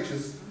the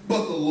righteous,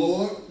 but the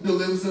Lord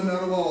delivers them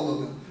out of all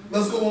of them.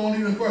 Let's go on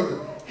even further.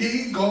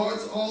 He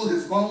guards all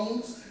his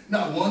bones,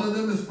 not one of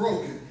them is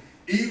broken.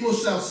 Evil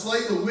shall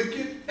slay the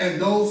wicked,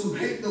 and those who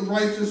hate the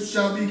righteous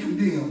shall be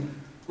condemned.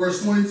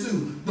 Verse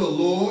 22, the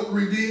Lord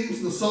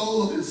redeems the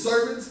soul of his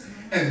servants,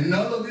 and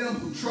none of them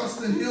who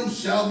trust in him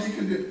shall be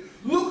condemned.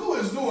 Look who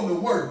is doing the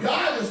work.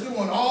 God is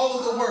doing all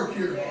of the work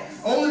here.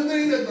 Yes. Only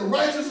thing that the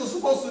righteous are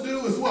supposed to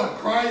do is what?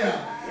 Cry out.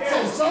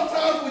 Yes. So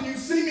sometimes when you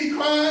see me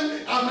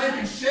crying, I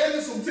may be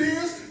shedding some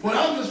tears, but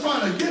I'm just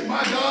trying to get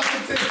my God's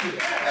attention.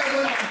 And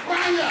when I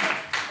cry out,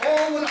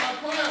 or when I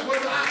cry out,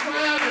 whether I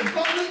cry out in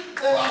public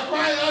or I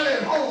cry out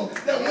at home,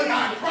 that when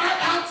I cry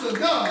out to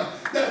God,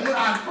 that when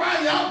I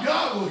cry out,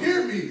 God will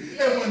hear me.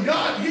 And when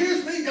God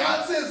hears me,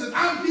 God says that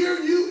I'm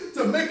hearing you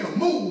to make a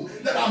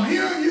move, that I'm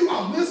hearing you,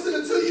 I'm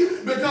listening to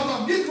you, because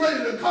I'm getting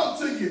ready to come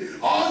to you.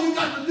 All you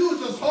got to do is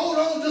just hold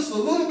on just a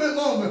little bit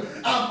longer.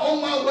 I'm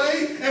on my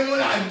way, and when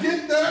I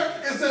get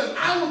there, it says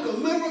I will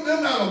deliver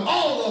them out of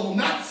all of them,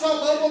 not some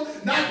of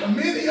them, not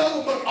many of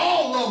them, but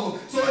all of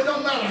them. So it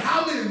don't matter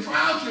how many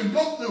trials you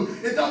go through.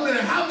 It don't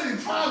matter how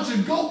many trials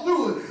you go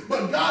through it.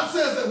 But God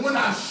says that when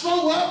I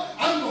show up,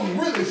 I'm going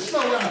to really show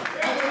out.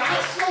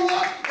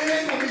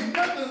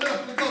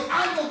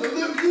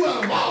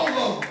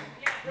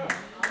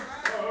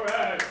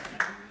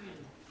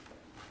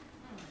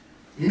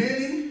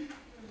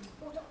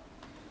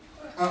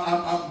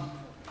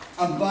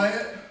 I'm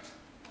glad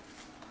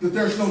that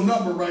there's no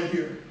number right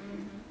here.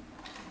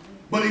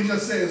 But he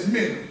just says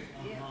many.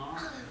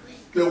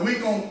 That we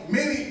gon'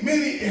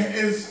 many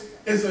is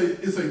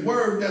a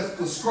word that's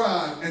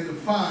described and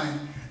defined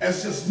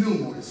as just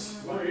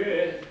numerous. Oh,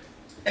 yeah.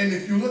 And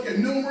if you look at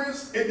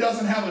numerous, it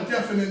doesn't have a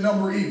definite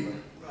number either.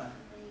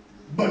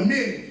 But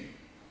many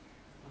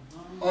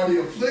are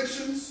the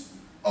afflictions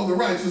of the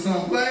righteous. And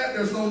I'm glad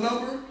there's no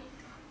number,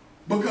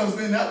 because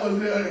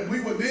then we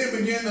would then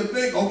begin to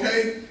think,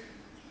 okay,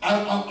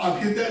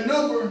 I've hit that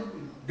number.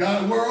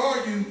 God, where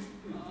are you?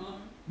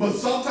 But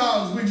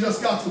sometimes we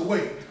just got to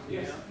wait.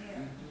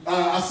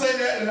 I say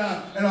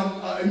that, and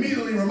I'm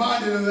immediately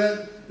reminded of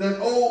that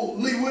old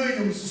Lee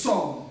Williams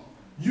song.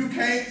 You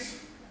can't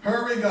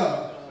hurry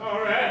God.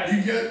 All right.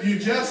 You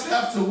just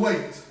have to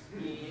wait.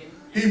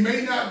 He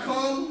may not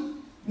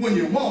come when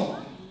you want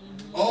him.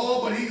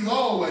 Oh, but he's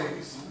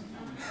always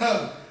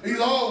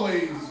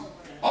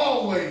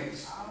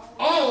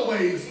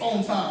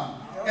on time.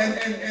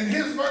 And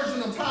his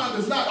version of time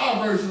is not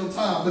our version of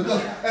time,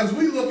 because as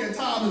we look at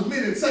time as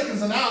minutes,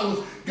 seconds, and hours,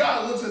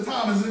 God looks at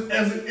time as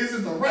is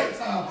it the right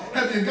time?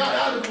 Have you got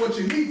out of what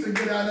you need to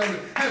get out of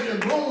it? Have you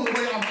grown the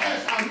way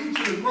I need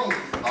you to grow?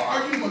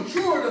 Are you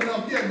matured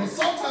enough yet? But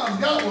sometimes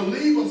God will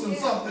leave us in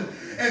something,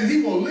 and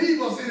he will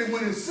leave us in it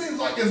when it seems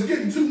like it's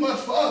getting too much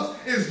for us.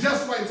 It's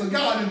just right to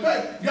God. In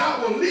fact,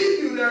 God will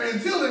leave you there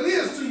until it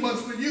is too much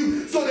for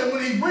you, so that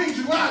when he brings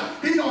you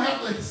out, he don't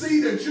have to see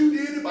that you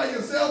did it by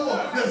yourself or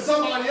that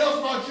somebody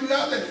else brought you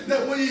out.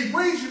 That when he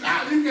brings you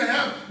out, you can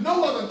have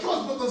no other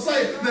choice but to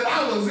say that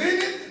I was in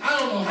it. I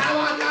don't know how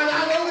I got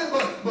out of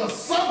it, but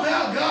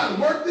somehow God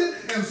worked it,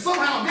 and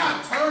somehow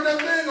God turned that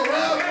thing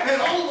around,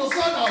 and all of a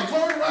sudden I'll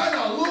turn around,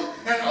 I'll look,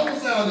 and I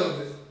was out of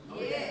it.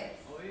 Yes.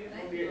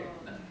 Thank you,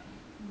 Lord.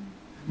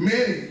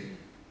 Many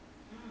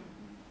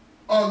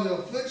are the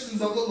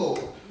afflictions of the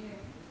Lord,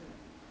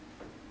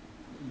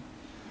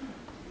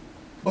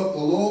 but the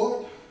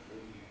Lord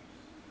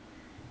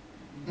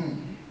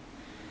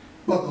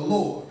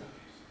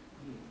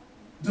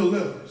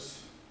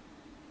delivers.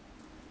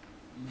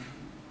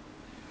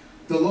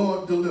 The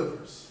Lord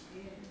delivers.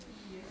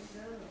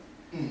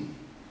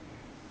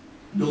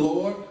 The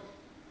Lord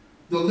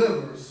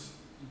delivers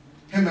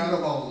him out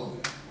of all of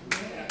it.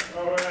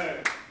 All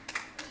right.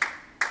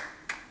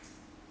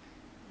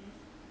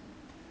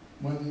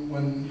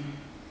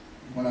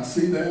 When I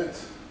see that,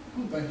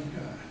 oh, thank you,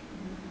 God.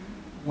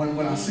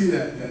 When I see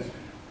that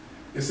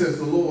it says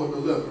the Lord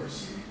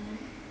delivers,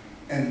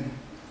 and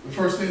the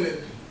first thing that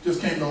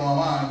just came to my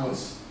mind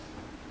was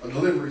a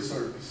delivery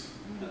service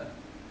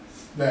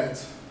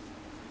that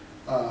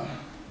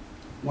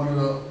one of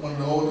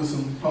the oldest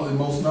and probably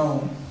most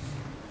known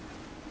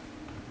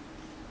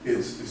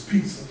is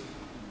pizza.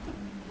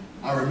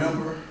 I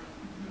remember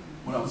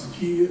when I was a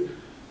kid,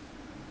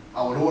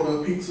 I would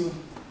order a pizza,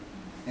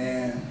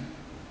 and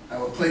I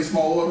would place my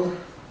order,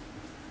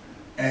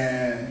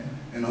 and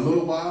in a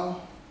little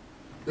while,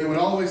 they would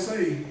always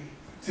say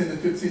 10 to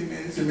 15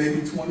 minutes, and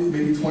maybe 20,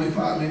 maybe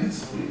 25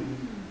 minutes.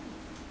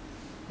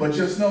 But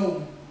just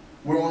know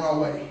we're on our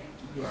way.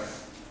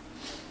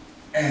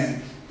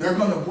 And they're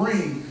going to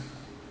bring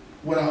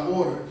what I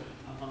ordered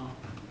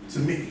to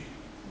me.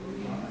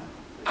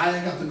 I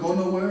ain't got to go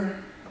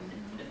nowhere,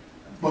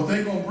 but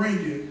they're going to bring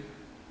it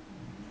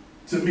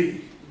to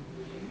me.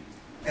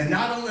 And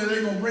not only are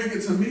they going to bring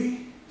it to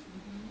me,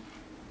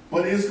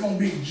 but it's going to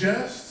be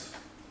just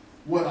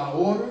what I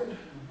ordered,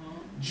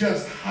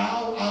 just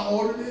how I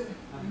ordered it,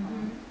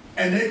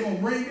 and they're going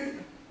to bring it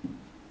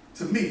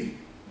to me.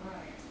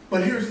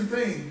 But here's the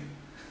thing,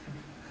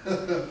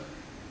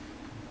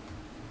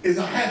 is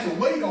I had to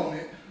wait on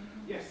it.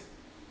 Yes.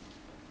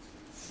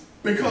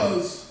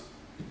 Because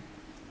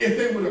if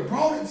they would have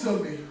brought it to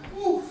me,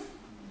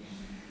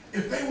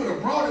 if they would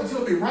have brought it to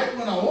me right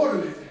when I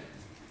ordered it,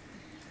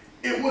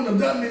 it wouldn't have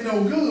done me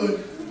no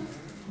good,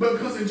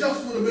 because it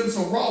just would have been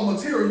some raw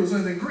materials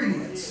and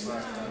ingredients.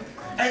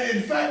 And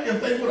in fact,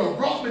 if they would have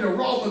brought me the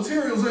raw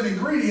materials and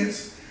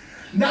ingredients,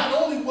 not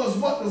only was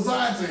what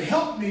designed to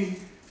help me,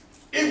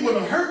 it would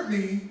have hurt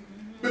me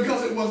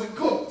because it wasn't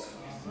cooked.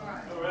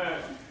 All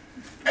right.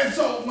 And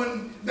so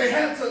when they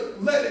had to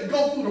let it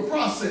go through the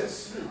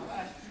process,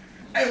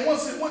 and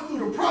once it went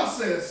through the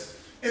process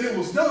and it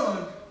was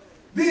done,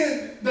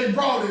 then they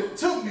brought it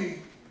to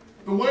me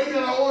the way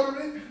that I ordered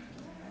it,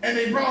 and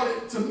they brought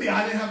it to me.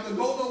 I didn't have to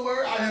go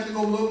nowhere. I didn't have to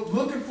go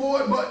looking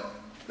for it, but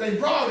they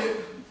brought it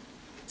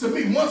to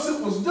me. Once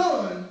it was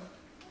done,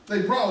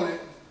 they brought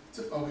it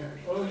to, okay.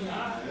 Oh,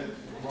 yeah.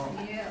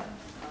 Yeah.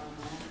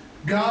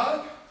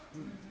 God,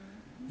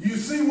 you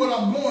see what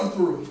I'm going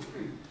through.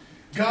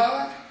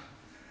 God,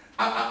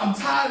 I'm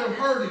tired of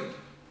hurting.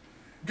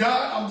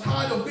 God, I'm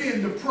tired of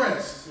being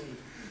depressed.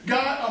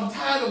 God, I'm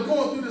tired of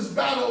going through this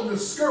battle of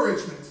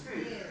discouragement.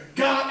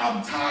 God,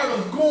 I'm tired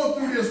of going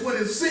through this when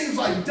it seems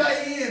like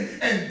day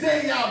in and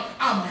day out,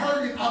 I'm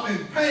hurting, I'm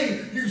in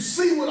pain. You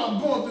see what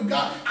I'm going through,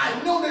 God.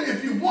 I know that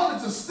if you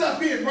wanted to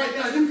step in right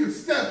now, you can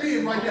step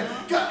in right now.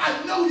 God,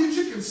 I know that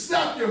you can step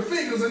snap your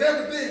fingers and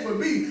everything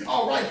would be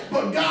all right.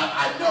 But God,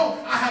 I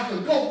know I have to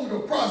go through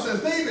the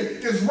process.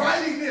 David is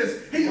writing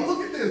this.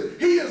 Look at this.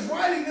 He is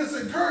writing this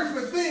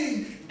encouragement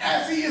thing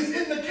as he is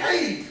in the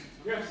cave.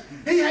 Yes.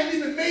 He hadn't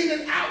even made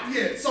it out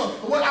yet. So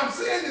what I'm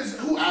saying is,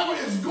 whoever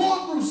is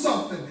going through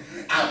something,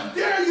 I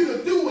dare you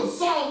to do what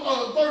Psalm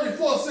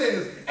 34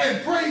 says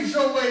and praise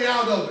your way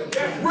out of it.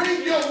 Yes.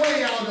 Bring your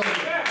way out of it.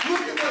 Yes. Look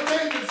at what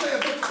David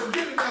says at the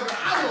beginning of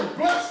it. I will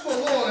bless the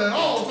Lord at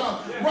all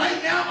times. Yes.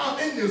 Right now,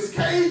 I'm in this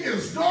cave.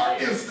 It's dark,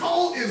 it's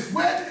cold, it's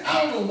wet.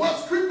 I don't know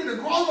what's creeping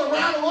and crawling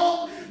around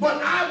along, but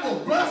I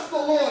will bless the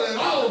Lord at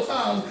all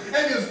times,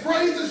 and his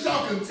praises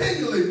shall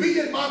continually be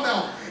in my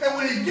mouth. And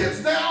when he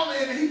gets down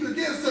and he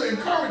begins to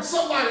encourage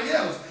somebody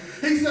else,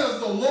 he says,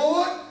 the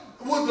Lord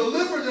will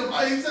deliver them.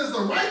 He says,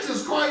 the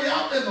righteous cry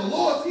out and the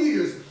Lord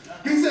hears.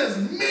 He says,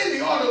 many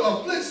are the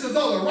afflictions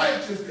of the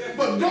righteous,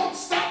 but don't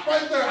stop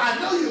right there. I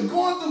know you're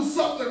going through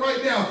something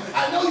right now.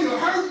 I know you're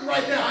hurting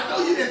right now. I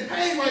know you're in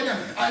pain right now.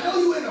 I know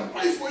you're in a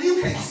place where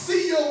you can't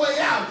see your way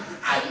out.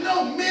 I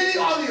know many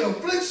are the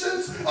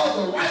afflictions of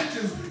the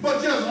righteous,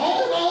 but just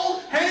hold on,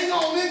 hang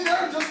on in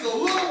there just a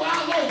little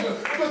while longer,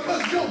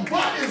 because your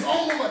butt is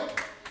on the way.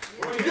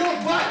 Your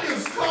butt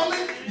is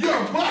coming.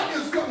 Your butt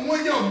is coming.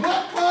 When your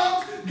butt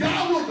comes,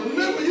 God will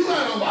deliver you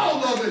out of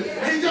all of it.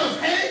 He just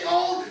hang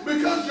on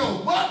because your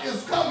butt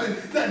is coming.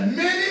 That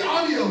many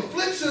are the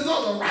afflictions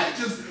of the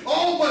righteous.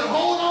 Oh, but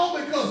hold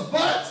on, because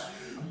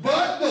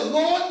but the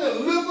Lord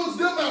delivers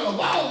them out of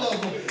all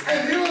of them.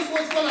 And here's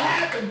what's going to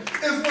happen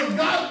is when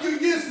God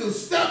begins to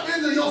step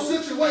into your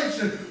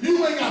situation,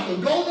 you ain't got to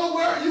go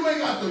nowhere. You ain't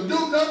got to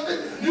do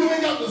nothing. You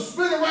ain't got to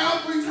spin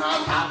around 3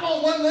 times, hop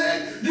on one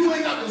leg. You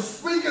ain't got to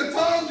speak in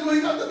tongues. You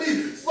ain't got to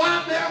be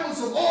slapped down with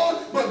some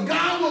oil. But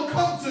God will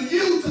come to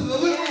you to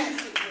deliver you.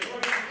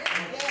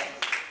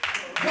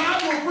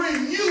 God will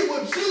bring you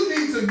what you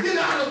need to get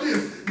out of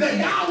this. That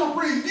God will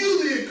bring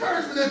you the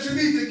encouragement that you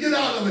need to get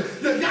out of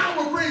it. That God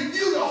will bring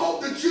you the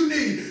hope that you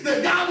need.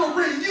 That God will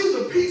bring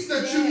you the peace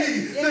that you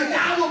need. That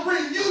God will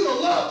bring you the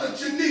love that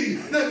you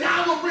need. That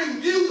God will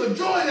bring you the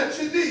joy that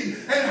you need.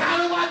 And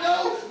how do I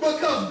know?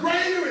 Because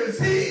greater is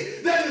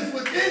he that is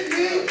within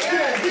me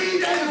than he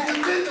that is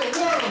within the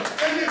world.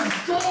 And this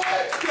joy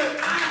that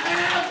I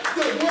have,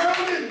 the world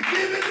didn't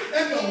give it,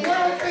 and the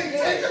world can't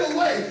take it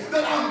away.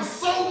 That I'm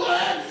so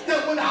glad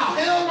that when I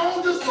held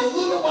on just a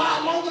little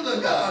while longer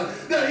to God,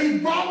 that he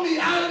brought me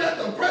out of that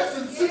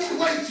depressing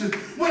situation.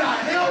 When I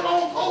held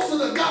on closer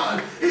to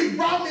God, he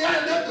brought me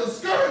out of that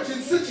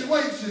discouraging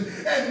situation.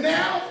 And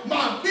now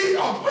my feet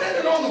are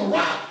planted on the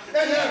rock.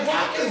 And that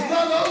rock is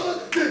none other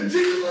than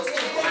Jesus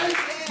the Christ.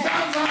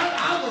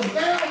 I was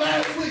down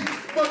last week,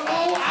 but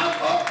oh, I'm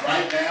up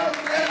right now.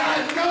 And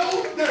I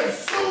know that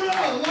sooner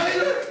or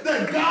later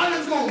that God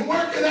is going to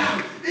work it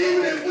out.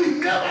 Even if we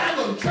never have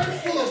a church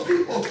full of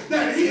people,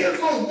 that he is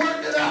going to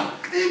work it out.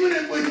 Even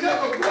if we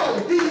never grow,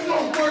 he's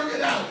going to work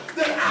it out.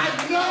 That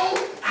I know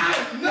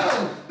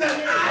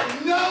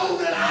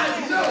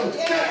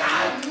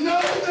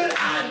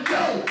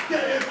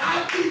that if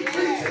I keep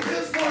preaching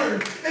his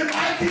word, if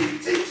I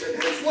keep teaching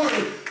his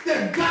word,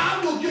 that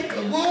God will get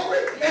the glory.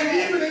 And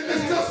even if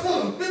it's just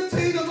for the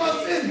 15 of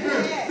us in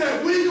here,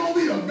 that we're going to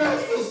be the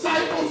best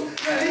disciples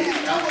that he's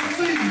ever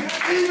seen.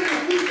 Even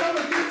if we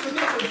never get to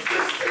number 16,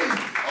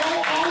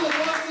 all of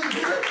us in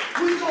here,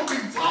 we're going to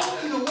be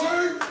taught in the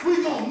word.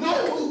 We're going to know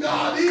who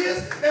God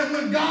is. And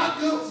when God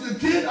comes to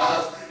get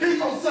us, he's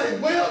going to say,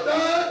 well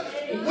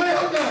done,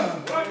 well done.